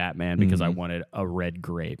killed by Batman because I wanted a red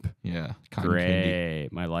grape. Yeah. Cotton candy. Great.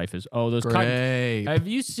 My life is. Oh, those Grape. Have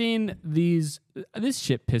you seen these? This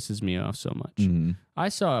shit pisses me off so much. Mhm. I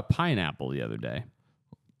saw a pineapple the other day.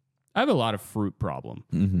 I have a lot of fruit problem.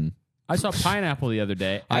 Mm-hmm. I saw pineapple the other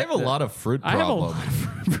day. I have a lot of fruit I have a problem. lot of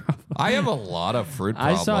fruit problem. I have a lot of fruit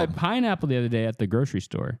I problem. saw a pineapple the other day at the grocery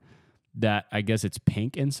store that I guess it's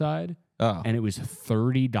pink inside, Oh. and it was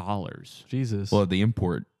 $30. Jesus. Well, the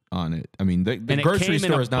import on it. I mean, the And it grocery came in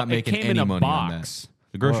store a is not bu- it making came in any a money on box. that.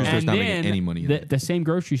 The grocery store is And not then making any money on the, that. the same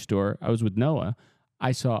grocery store, I was with Noah,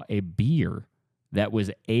 I saw a beer that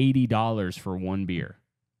was $80 for one beer.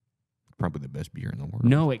 Probably the best beer in the world.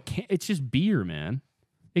 No, it can't. It's just beer, man.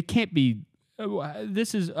 It can't be.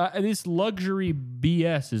 This luxury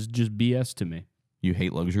BS is just BS to me. You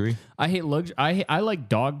hate luxury? I hate luxury. I like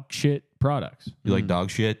dog shit products. You like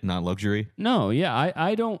dog shit, not luxury? No, yeah,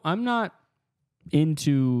 I don't. I'm not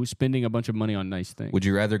into spending a bunch of money on nice things. Would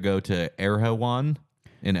you rather go to Erewhon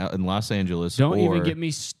in Los Angeles? Don't or, even get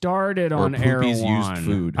me started or on Poopy's Erewhon. used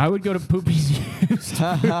food? I would go to Poopy's used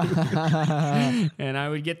food, and I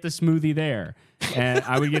would get the smoothie there, and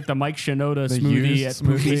I would get the Mike Shinoda The smoothie used at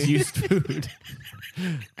Poopy's smoothie. used food,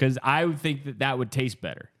 because I would think that would taste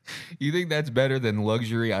better. You think that's better than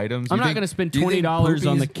luxury items? I'm You not think- gonna spend you think $20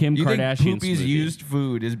 on the Poopy's- Kim you think Kardashian Poopy's smoothie? used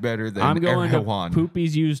food is better than I'm going Erewhon. to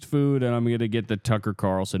Poopy's used food, and I'm going to get the Tucker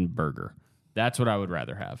Carlson burger. That's what I would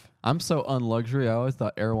rather have. I'm so unluxury. I always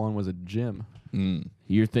thought Erewhon was a gym.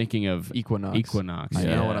 You're thinking of Equinox. Equinox. I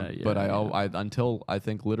yeah, know what I'm, yeah, but yeah. I until I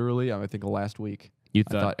think literally I think last week You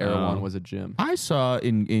I thought Erewhon was a gym. I saw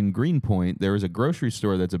in Greenpoint there was a grocery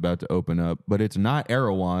store that's about to open up, but it's not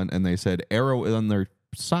Erewhon, and they said on their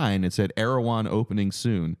sign it said Erewhon opening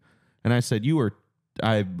soon, and I said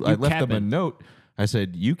I left them a capping. note. I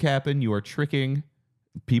said you capping, you are tricking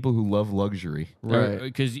people who love luxury. Right.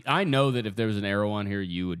 Because I know that if there was an Erewhon here,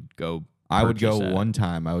 you would go. I would go purchase that. one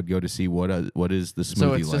time. I would go to see what is the smoothie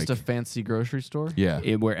So it's like. just a fancy grocery store? yeah.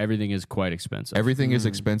 Where everything is quite expensive. Everything is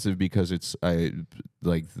expensive because it's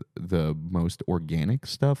like the most organic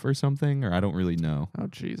stuff or something, or I don't really know. Oh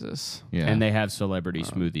Jesus. Yeah, And they have celebrity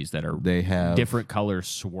smoothies that are they have different colors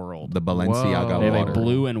swirled. the Balenciaga Whoa. They have water. a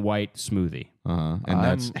blue and white smoothie. And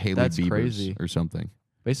that's Haley that's Bieber's crazy. or something.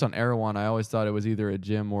 Based on Erewhon, I always thought it was either a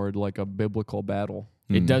gym or like a biblical battle.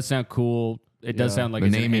 It does sound cool. It does Yeah. sound like The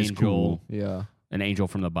it's name an is angel, cool. Yeah. an angel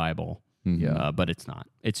from the Bible. Yeah. But it's not.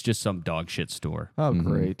 It's just some dog shit store. Oh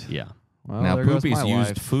great. Yeah. Well, Now there goes Poopy's my used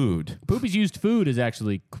life. food. Poopy's Used Food is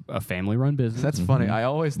actually a family-run business. That's funny. I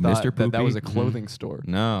always thought Mr. that was Poopy? a clothing store.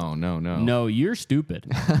 No. No, you're stupid.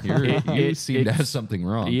 You seem to it's- have something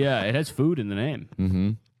wrong. Yeah, it has food in the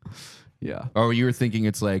name. Yeah. Oh, you were thinking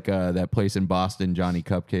it's like that place in Boston, Johnny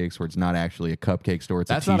Cupcakes, where it's not actually a cupcake store. It's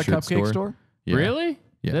That's a not a t-shirt cupcake store? Yeah. Really?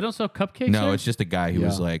 Yeah. They don't sell cupcakes No, there? it's just a guy who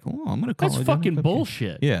was Yeah. like, "Oh, I'm gonna call That's it Johnny fucking Cupcake."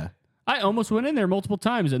 bullshit. Yeah. I almost went in there multiple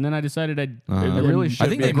times, and then I decided I really I should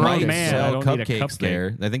think be they a grown might man. I sell don't need a cupcakes cupcake.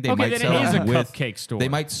 there. I think they Okay, might then sell it is a them with- cupcake store. They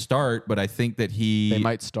might start, but I think that They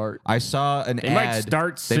might start. I saw an They ad. might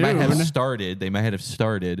start They might have soon. started. They might have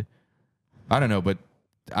started. I don't know, but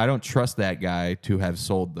I don't trust that guy to have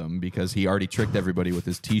sold them because he already tricked everybody with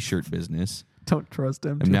his T-shirt business. Don't trust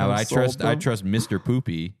him. And now I trust Mr.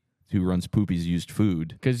 Poopy, who runs Poopy's Used Food.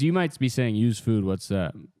 Because you might be saying used food. What's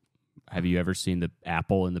that? Have you ever seen the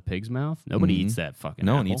apple in the pig's mouth? Nobody eats that fucking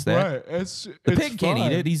No apple. one eats that. It's The pig can't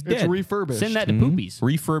eat it. He's It's dead. refurbished. Send that to Poopies.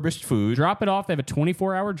 Refurbished food Drop it off. They have a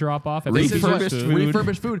 24-hour drop-off. At This is Poopy's just Used Food.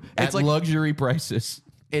 refurbished food. at It's like luxury prices.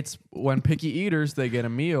 It's when picky eaters, they get a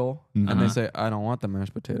meal and they say, I don't want the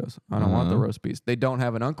mashed potatoes. I don't want the roast beef. They don't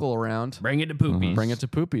have an uncle around. Bring it to Poopies. Bring it to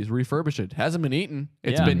Poopies. Refurbish it. Hasn't been eaten.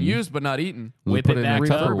 It's Yeah. been used but not eaten. Whip put it it in back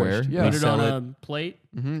a up. Tupperware. Yeah. Put it Sell on a plate.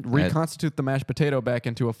 Reconstitute the mashed potato back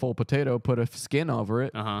into a full potato. Put a skin over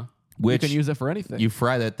it. Uh-huh. Which you can use it for anything. you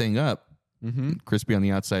fry that thing up, crispy on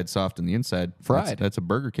the outside, soft on the inside. Fried. That's a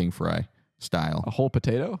Burger King fry style. a whole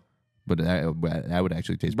potato. But that would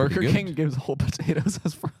actually taste Burger pretty good. King gives whole potatoes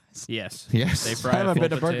as fries. Yes. Yes. They I fry haven't a full been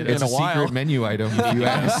to Burger potato. King It's in a a while. secret menu item if you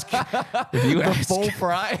ask. If you The ask. full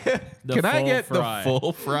fry. The Can I full get fry. the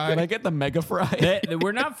full fry? Can I get the mega fry?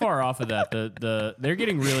 We're not far off of that. They're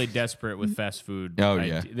getting really desperate with fast food. Oh,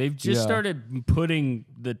 yeah. They've just Yeah. started putting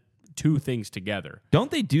the two things together. Don't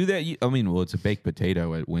they do that? I mean, well, it's a baked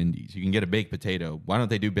potato at Wendy's. You can get a baked potato. Why don't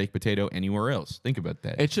they do baked potato anywhere else? Think about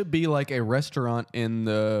that. It should be like a restaurant in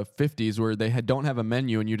the 50s where they don't have a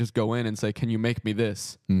menu and you just go in and say, can you make me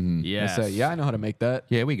this? Yes. They say, yeah, I know how to make that.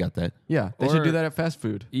 Yeah, we got that. Yeah, they should Or- do that at fast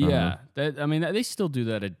food. Yeah, I mean, they still do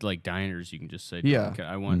that at like diners. You can just say, Yeah. "Okay,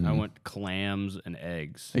 I want clams and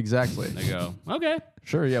eggs." Exactly. They go, okay.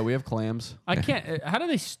 Sure, yeah, we have clams. I can't. How do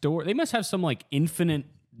they store? They must have some like infinite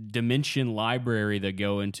dimension library that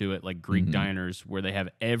go into it, like Greek diners, where they have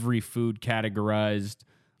every food categorized,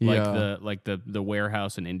 like the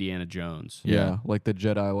warehouse in Indiana Jones. Yeah, like the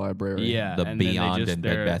Jedi library. Yeah, The and then they Beyond just- and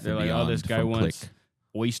Bed they're- Bath they're and like, oh, this Beyond guy from wants Click.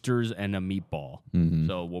 oysters and a meatball,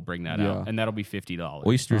 so we'll bring that Yeah. out, and that'll be $50.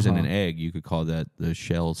 Oysters and an egg, you could call that the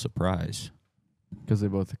shell surprise. Because they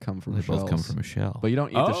both come from They shells. both come from a shell. But you don't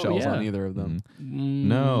eat the Oh, shells yeah. on either of them.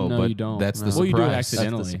 No, no, but you don't. that's the Well, you do it surprise. That's the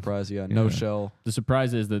accidentally. surprise, yeah. No shell. The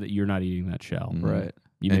surprise is that you're not eating that shell. Right.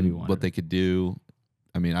 You maybe and want what they could do,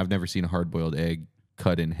 I mean, I've never seen a hard-boiled egg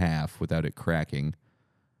cut in half without it cracking,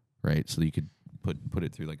 right? So you could put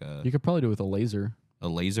it through like You could probably do it with a laser a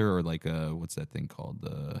laser or like a, what's that thing called?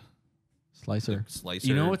 The slicer. slicer.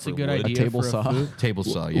 You know what's a for good wood? idea table for saw. a food? Table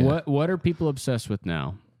saw, yeah. What are people obsessed with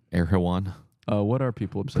now? Erhawan. What are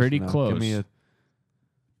people obsessed Pretty with now? close. Give me a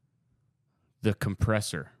The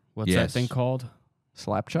compressor. What's that Yes. thing called?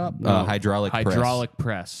 slap chop? Hydraulic press. Hydraulic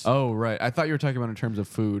press. Oh, right. I thought you were talking about in terms of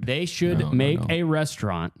food. They should No, make no. a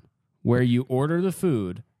restaurant where you order the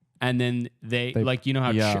food and then they like, you know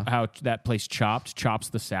how yeah. how that place chops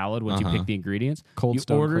the salad once you pick the ingredients. Cold you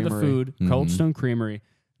Stone order the Creamery. food, Cold Stone Creamery.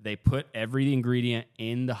 They put every ingredient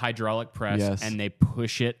in the hydraulic press Yes. and they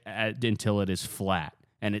push it until it is flat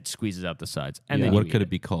and it squeezes out the sides. And then What you could eat it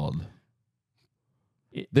be called?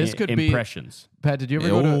 This could be- impressions. Pat, did you ever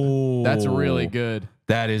go to... That's really good.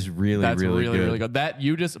 That is really, That's really, good. really good. That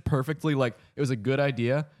you just perfectly like it was a good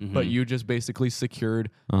idea, but you just basically secured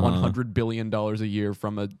 $100 billion a year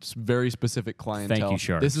from a very specific clientele. you,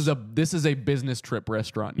 Sharks. This is a business trip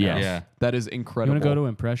restaurant. Now. Yes. Yeah. That is You incredible. want to go to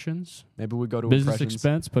impressions? Maybe we go to Business Impressions.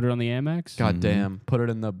 expense, put it on the Amex. God damn, put it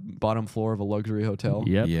in the bottom floor of a luxury hotel.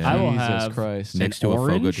 Yep. Yeah. I will Jesus have Christ. Next an to a Fogo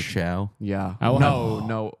de orange, Chao. Yeah. I will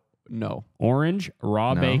No. orange,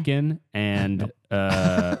 raw No. bacon, and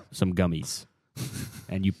some gummies.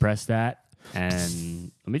 And you press that,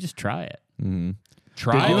 and let me just try it.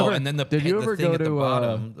 Try Did it. you ever- and then the did you ever thing go at the to,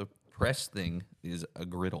 bottom, the press thing is a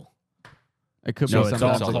griddle. It could No, be it's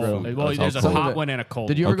sometimes all all a cold. food. Well, It's there's all a cold. hot one and a cold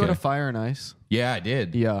Did you one. ever go Okay. to Fire and Ice? Yeah, I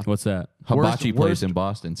did. Yeah. What's that? Hibachi place worst- in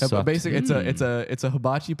Boston. Yeah, Sucked. basically, it's a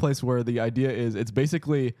hibachi place where the idea is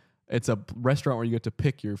it's a restaurant where you get to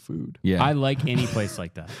pick your food. Yeah. I like any place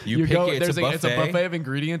like that. you pick go. it. It's a buffet. It's a buffet of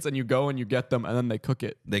ingredients, and you go and you get them, and then they cook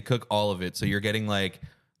it. They cook all of it. So you're getting like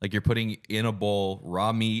you're putting in a bowl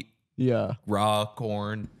raw meat, Yeah. raw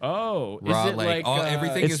corn, Oh, raw is it like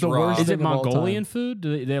everything it's is the raw. worst Is it thing of all Mongolian time. food?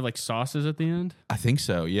 Do they have like sauces at the end? I think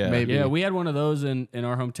so. Yeah. Maybe. Yeah, we had one of those in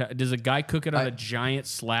our hometown. Does a guy cook it on a giant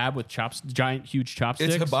slab with huge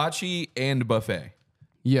chopsticks? It's hibachi and buffet.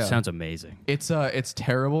 Yeah. Sounds amazing. It's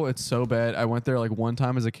terrible. It's so bad. I went there like one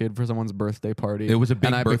time as a kid for someone's birthday party. It was a big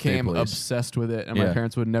and I birthday became place. obsessed with it. And my Yeah.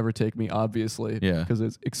 parents would never take me, obviously. Yeah. Because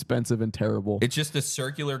it's expensive and terrible. It's just a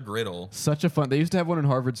circular griddle. Such a fun. They used to have one in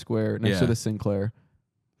Harvard Square next to Yeah. the Sinclair.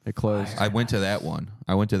 It closed. I went to that one.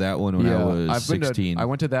 I went to that one when I was I've been 16. I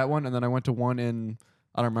went to that one, and then I went to one in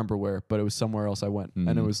I don't remember where, but it was somewhere else. I went,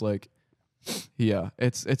 and it was like, yeah,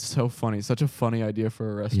 it's so funny. Such a funny idea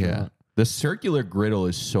for a restaurant. Yeah. The circular griddle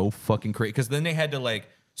is so fucking crazy because then they had to like,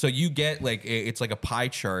 so you get like, it's like a pie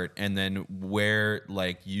chart, and then where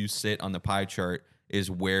like you sit on the pie chart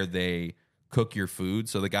is where they cook your food.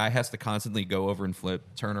 So the guy has to constantly go over and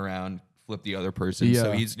turn around, flip the other person.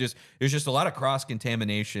 So Yeah. there's just a lot of cross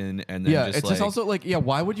contamination. And then Yeah, just it's like, just also like, yeah,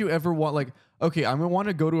 why would you ever want like, okay, I'm gonna want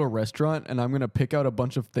to go to a restaurant and I'm gonna pick out a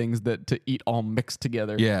bunch of things to eat all mixed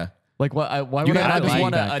together. yeah. Like, why would You I gotta just like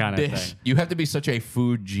want that a kind of dish? thing. You have to be such a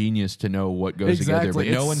food genius to know what goes Exactly.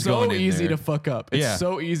 together, but no It's one's so going in easy there. to fuck up. It's Yeah.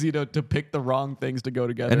 so easy to pick the wrong things to go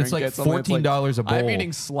together. And it's like get something that's $14 a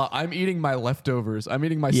bowl. I'm eating my leftovers. I'm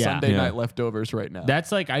eating my Yeah. Sunday Yeah. night leftovers right now.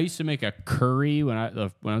 That's like I used to make a curry when I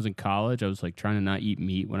was in college. I was like trying to not eat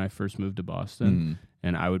meat when I first moved to Boston,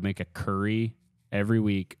 and I would make a curry every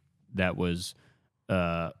week that was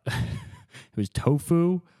it was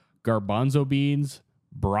tofu, garbanzo beans,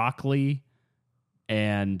 broccoli,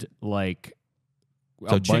 and like So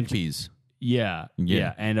a bunch. chickpeas. Yeah,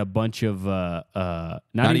 and a bunch of not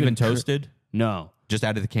even toasted? No, Just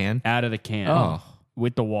out of the can? out of the can. Oh.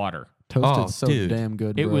 With the water. Toasted Oh, so dude. damn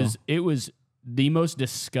good. It bro. was the most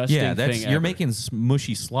disgusting Yeah, that's thing you're ever. making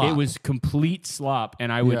mushy slop. It was complete slop,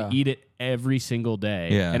 and I would Yeah. eat it every single day.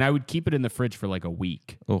 Yeah. And I would keep it in the fridge for like a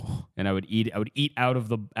week, Oh. and I would eat out of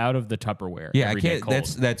the Tupperware. Yeah, I every day can't. cold.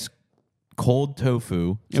 That's cold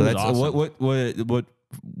tofu. It So was that's awesome.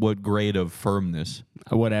 what grade of firmness?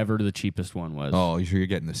 Whatever the cheapest one was. Oh, you sure you're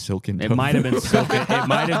getting the silken tofu? It might have been silken. It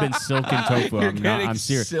might have been silken tofu. getting I'm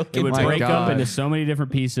serious. silken It would tofu. break My up God. into so many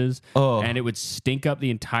different pieces, Oh. and it would stink up the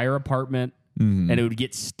entire apartment, Mm-hmm. and it would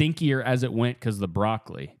get stinkier as it went because the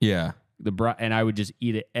broccoli. Yeah. And I would just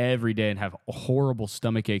eat it every day and have horrible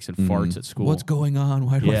stomach aches and farts at school. What's going on?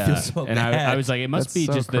 Why do I Yeah, feel so and bad? I was like, it must That's be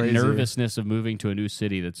so just crazy. the nervousness of moving to a new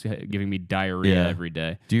city that's giving me diarrhea Yeah. every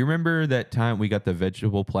day. Do you remember that time we got the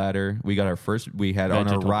vegetable platter? We got our first. We had on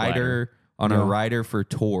Vegetable our rider platter. our rider for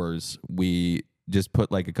tours. We just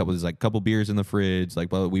put like a couple beers in the fridge.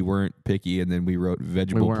 Like, well, we weren't picky, and then we wrote we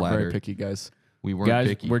vegetable weren't platter. very picky guys. We weren't Guys,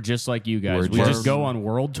 picky. we're just like you guys. We're We just- just go on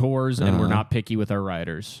world tours and we're not picky with our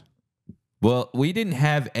riders. Well, we didn't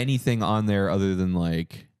have anything on there other than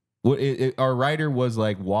like our rider was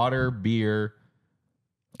like water, beer,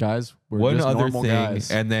 Guys, we're one just other normal thing, guys.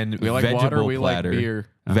 and then We like vegetable water, we like platter. beer.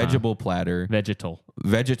 Vegetable platter. Vegetal.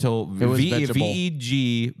 Vegetal. It was vegetable.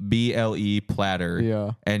 VEGBLE platter.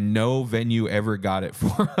 Yeah. And no venue ever got it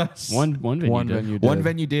for us. One venue. One did. venue did. One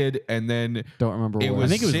venue did, and then Don't remember it what. was I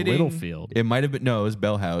think it was sitting, Littlefield. It might have been no, it was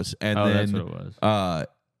Bell House, and Oh, then that's what it was.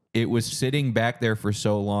 it was sitting back there for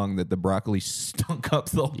so long that the broccoli stunk up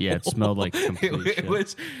the. Yeah, it whole- smelled like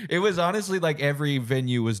complete it was honestly like every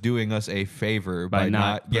venue was doing us a favor by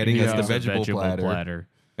not putting getting us us the a vegetable platter.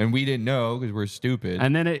 And we didn't know because we're stupid.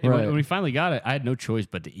 And then Right. when we finally got it, I had no choice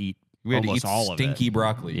but to eat we had to almost eat all of stinky it.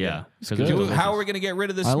 broccoli. Yeah. 'Cause good. it was How are delicious. we going to get rid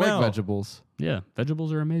of the I smell? like vegetables. Yeah,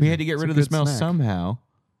 vegetables are amazing. We had to get It's rid a of the good smell snack. somehow.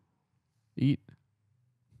 Eat.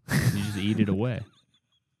 You just eat it away.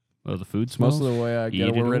 Oh, the food smells? Most of the way I Eat get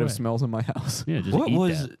it rid of away. smells in my house. Yeah, just What eat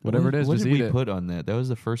was that. Whatever it is, What just did eat we it. put on that? That was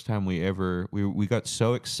the first time we ever we got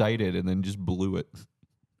so excited and then just blew it.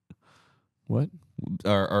 What?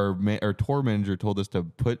 Our tour manager told us to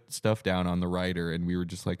put stuff down on the rider, and we were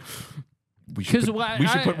just like, we should 'Cause put, why- we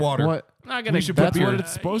should I- put water. What? I'm not gonna. We should put That's beer. what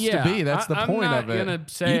it's supposed to be. That's the I'm point not of it. Gonna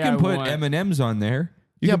say You can I put want- M&Ms on there.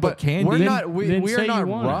 You Yeah, can put but candy. we're in. not. then We say are you not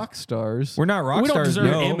want it. rock stars. We're not rock We don't stars.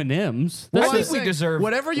 deserve no. M&Ms. Well, That's I just- think we deserve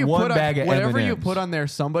whatever you one put bag on, of whatever you M&Ms. put on there.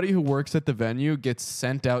 Somebody who works at the venue gets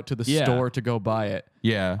sent out to the Yeah. store to go buy it.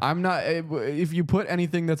 Yeah. I'm not. If you put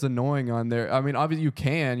anything that's annoying on there, I mean, obviously you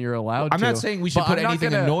can. You're allowed. I'm to. not saying we should but put I'm not anything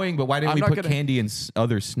gonna- annoying, but why didn't I'm we not put gonna- candy and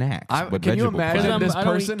other snacks? But Can you vegetable imagine platter? this I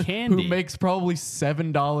don't eat person who candy. makes probably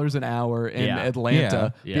 $7 an hour in Yeah.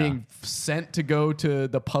 Atlanta Yeah. being sent to go to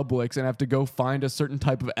the Publix and have to go find a certain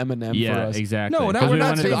type of M&M for Yeah, us? exactly. No, 'Cause we're we not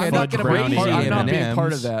wanted saying the I'm I'm not not fudge gonna gonna bring be brownie. part. party I'm not being M&Ms.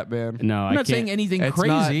 part of that, man. No, I'm not saying anything It's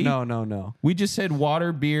crazy. Not, no. We just said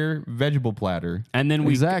water, beer, vegetable platter. And then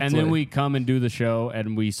Exactly. we come and do the show,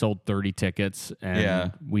 and we sold 30 tickets, and Yeah.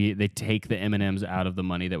 they take the M&Ms out of the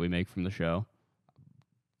money that we make from the show.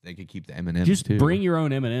 They could keep the M&Ms Just too. bring your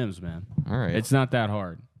own M&Ms, man. All right. It's not that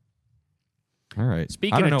hard. All right.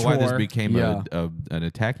 Speaking I don't of know why this tour- became Yeah. an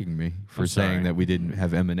attacking me for I'm saying sorry. that we didn't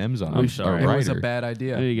have M&Ms on I'm our sorry. It was a rider. bad I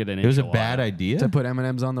idea need to get an It was a enchilada. bad idea? to put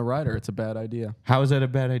M&Ms on the rider. It's a bad idea. How is that a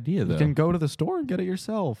bad idea, though? You can go to the store and get it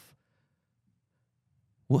yourself.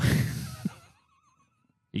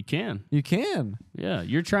 You can. You can. Yeah.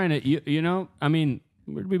 You're trying to, you know, I mean,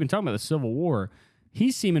 we've been talking about the Civil War.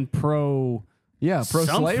 He's seeming pro Yeah,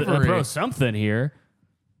 pro-slavery. pro something here.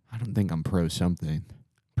 I don't think I'm pro something.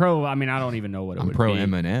 Pro, I mean, I don't even know what it I'm would pro be.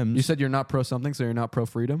 M&Ms. You said you're not pro something, so you're not pro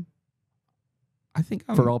freedom I think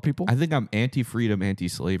I'm, for all people. I think I'm anti-freedom,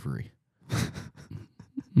 anti-slavery.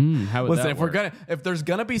 How would Listen, that work? if there's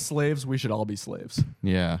gonna be slaves, we should all be slaves.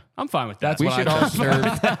 Yeah. I'm fine with that. That's We what should I- all serve.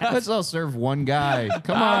 Let's all serve one guy.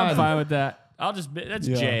 Come I'm on. fine with that. I'll just that's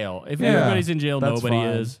Yeah. jail. If Yeah. everybody's in jail, That's nobody fine.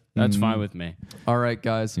 is. That's fine with me. All right,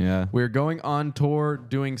 guys. Yeah. We're going on tour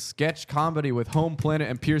doing sketch comedy with Home Planet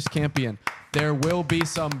and Pierce Campion. There will be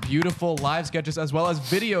some beautiful live sketches as well as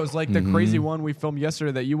videos like the crazy one we filmed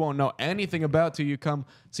yesterday that you won't know anything about till you come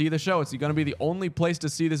see the show. It's going to be the only place to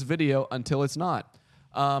see this video until it's not.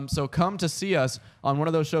 So come to see us on one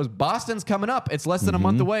of those shows. Boston's coming up. It's less than a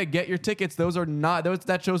month away. Get your tickets.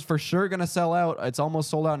 That show's for sure going to sell out. It's almost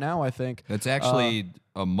sold out now, I think. It's actually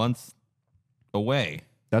a month away.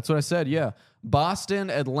 That's what I said, yeah. Boston,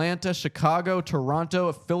 Atlanta, Chicago,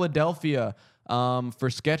 Toronto, Philadelphia for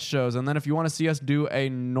sketch shows. And then if you want to see us do a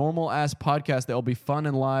normal-ass podcast that will be fun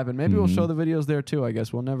and live, and maybe we'll show the videos there too, I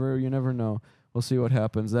guess. You never know. We'll see what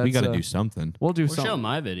happens. We got to do something. We'll do We'll something. show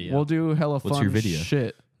my video. We'll do hella fun What's your video?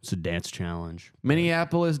 shit. It's a dance challenge.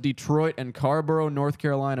 Minneapolis, Detroit, and Carrboro, North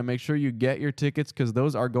Carolina. Make sure you get your tickets because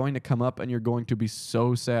those are going to come up and you're going to be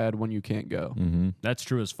so sad when you can't go. That's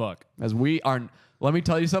true as fuck. As we are, let me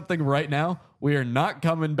tell you something right now. We are not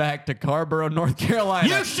coming back to Carrboro, North Carolina.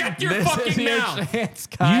 You shut your This is fucking your mouth. chance,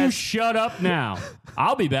 guys. You shut up now.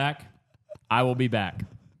 I'll be back. I will be back.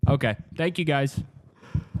 Okay. Thank you, guys.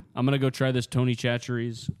 I'm going to go try this Tony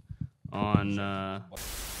Chachere's on...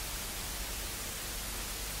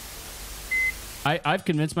 I've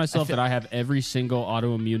convinced myself that I have every single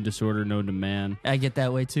autoimmune disorder known to man. I get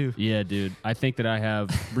that way too. Yeah, dude. I think that I have...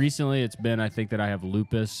 Recently, I think that I have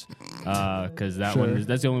lupus because that's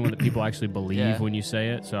the only one that people actually believe when you say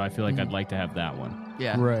it. So I feel like I'd like to have that one.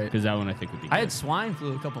 Yeah. Right. Because that one I think would be good. I had swine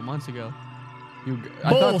flu a couple months ago. I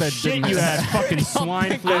thought that Bullshit, didn't you had fucking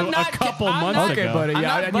swine flu a couple months Okay, ago. buddy. I'm Yeah,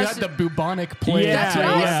 not and you had the bubonic plague. Yeah, That's what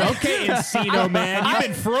I yeah. said. Okay, Encino, man. You've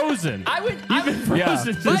been frozen. You've been frozen Yeah.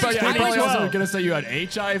 since You're probably 2012. also going to say you had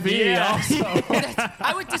HIV Yeah. also.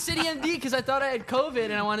 I went to City MD because I thought I had COVID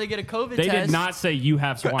and I wanted to get a COVID They test. did not say you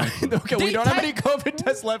have swine flu. Okay, we They don't have any COVID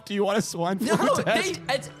tests left. Do you want a swine flu No, test?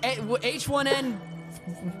 it's H1N1.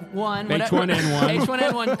 H1N1.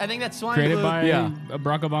 H1N1. I think that's swine Created flu. by Yeah.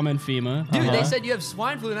 Barack Obama and FEMA. Dude, they said you have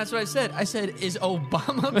swine flu, and that's what I said. I said, is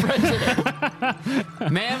Obama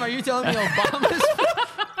president? Ma'am, are you telling me Obama's...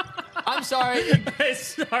 I'm sorry.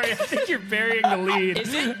 Sorry, I think you're burying the lead.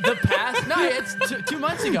 Is it the past? No, it's 2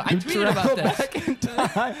 months ago. I tweeted about this.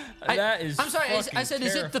 That is I'm sorry. I fucking said,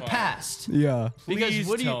 is it the terrifying. past? Yeah. Because Please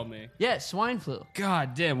what do you... tell me. Yeah, swine flu.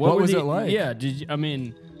 God damn. What were was the- it like? Yeah, did you... I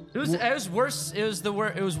mean... It was worse. It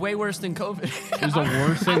was way worse than COVID. It was the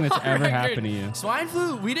worst thing that's ever happened to you. Swine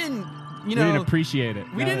flu, we didn't, We didn't appreciate it.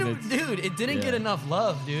 We Now didn't, that it's- dude. It didn't get enough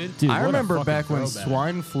love, dude. Dude, I what a remember fucking back when throwback.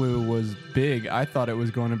 swine flu was big, I thought it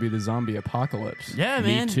was going to be the zombie apocalypse. Yeah, Me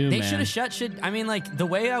man. too, they man. should have shut shit. I mean, like the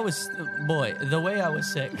way I was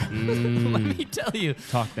sick. Let me tell you.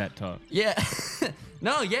 Talk that talk. Yeah.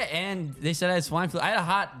 No, yeah, and they said I had swine flu. I had a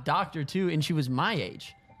hot doctor too, and she was my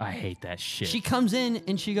age. I hate that shit. She comes in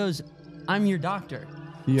and she goes, "I'm your doctor."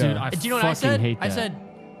 Yeah. Dude, I Do you know what fucking I said? hate I that. said,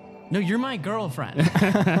 "No, you're my girlfriend."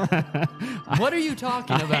 What are you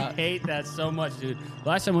talking I about? hate that so much, dude.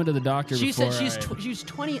 Last time I went to the doctor She before said she's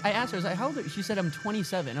 20. I asked her, I was like, "How old are you?" She said, "I'm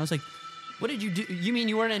 27." I was like, "What did you do? You mean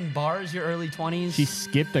you weren't in bars your early 20s?" she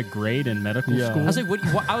skipped a grade in medical Yeah. school. I was like,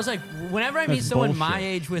 what? I was like, whenever I meet That's someone my bullshit.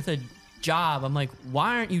 age with a job, I'm like,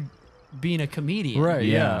 why aren't you being a comedian? Right,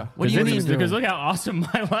 yeah. What do you mean? Because look how awesome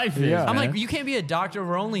my life is. Yeah. I'm man. like, you can't be a doctor.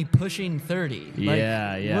 We're only pushing 30. Like,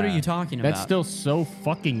 yeah, yeah. What are you talking about? That's still so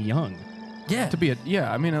fucking young. yeah. To be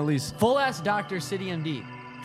I mean, at least. Full ass doctor, City MD.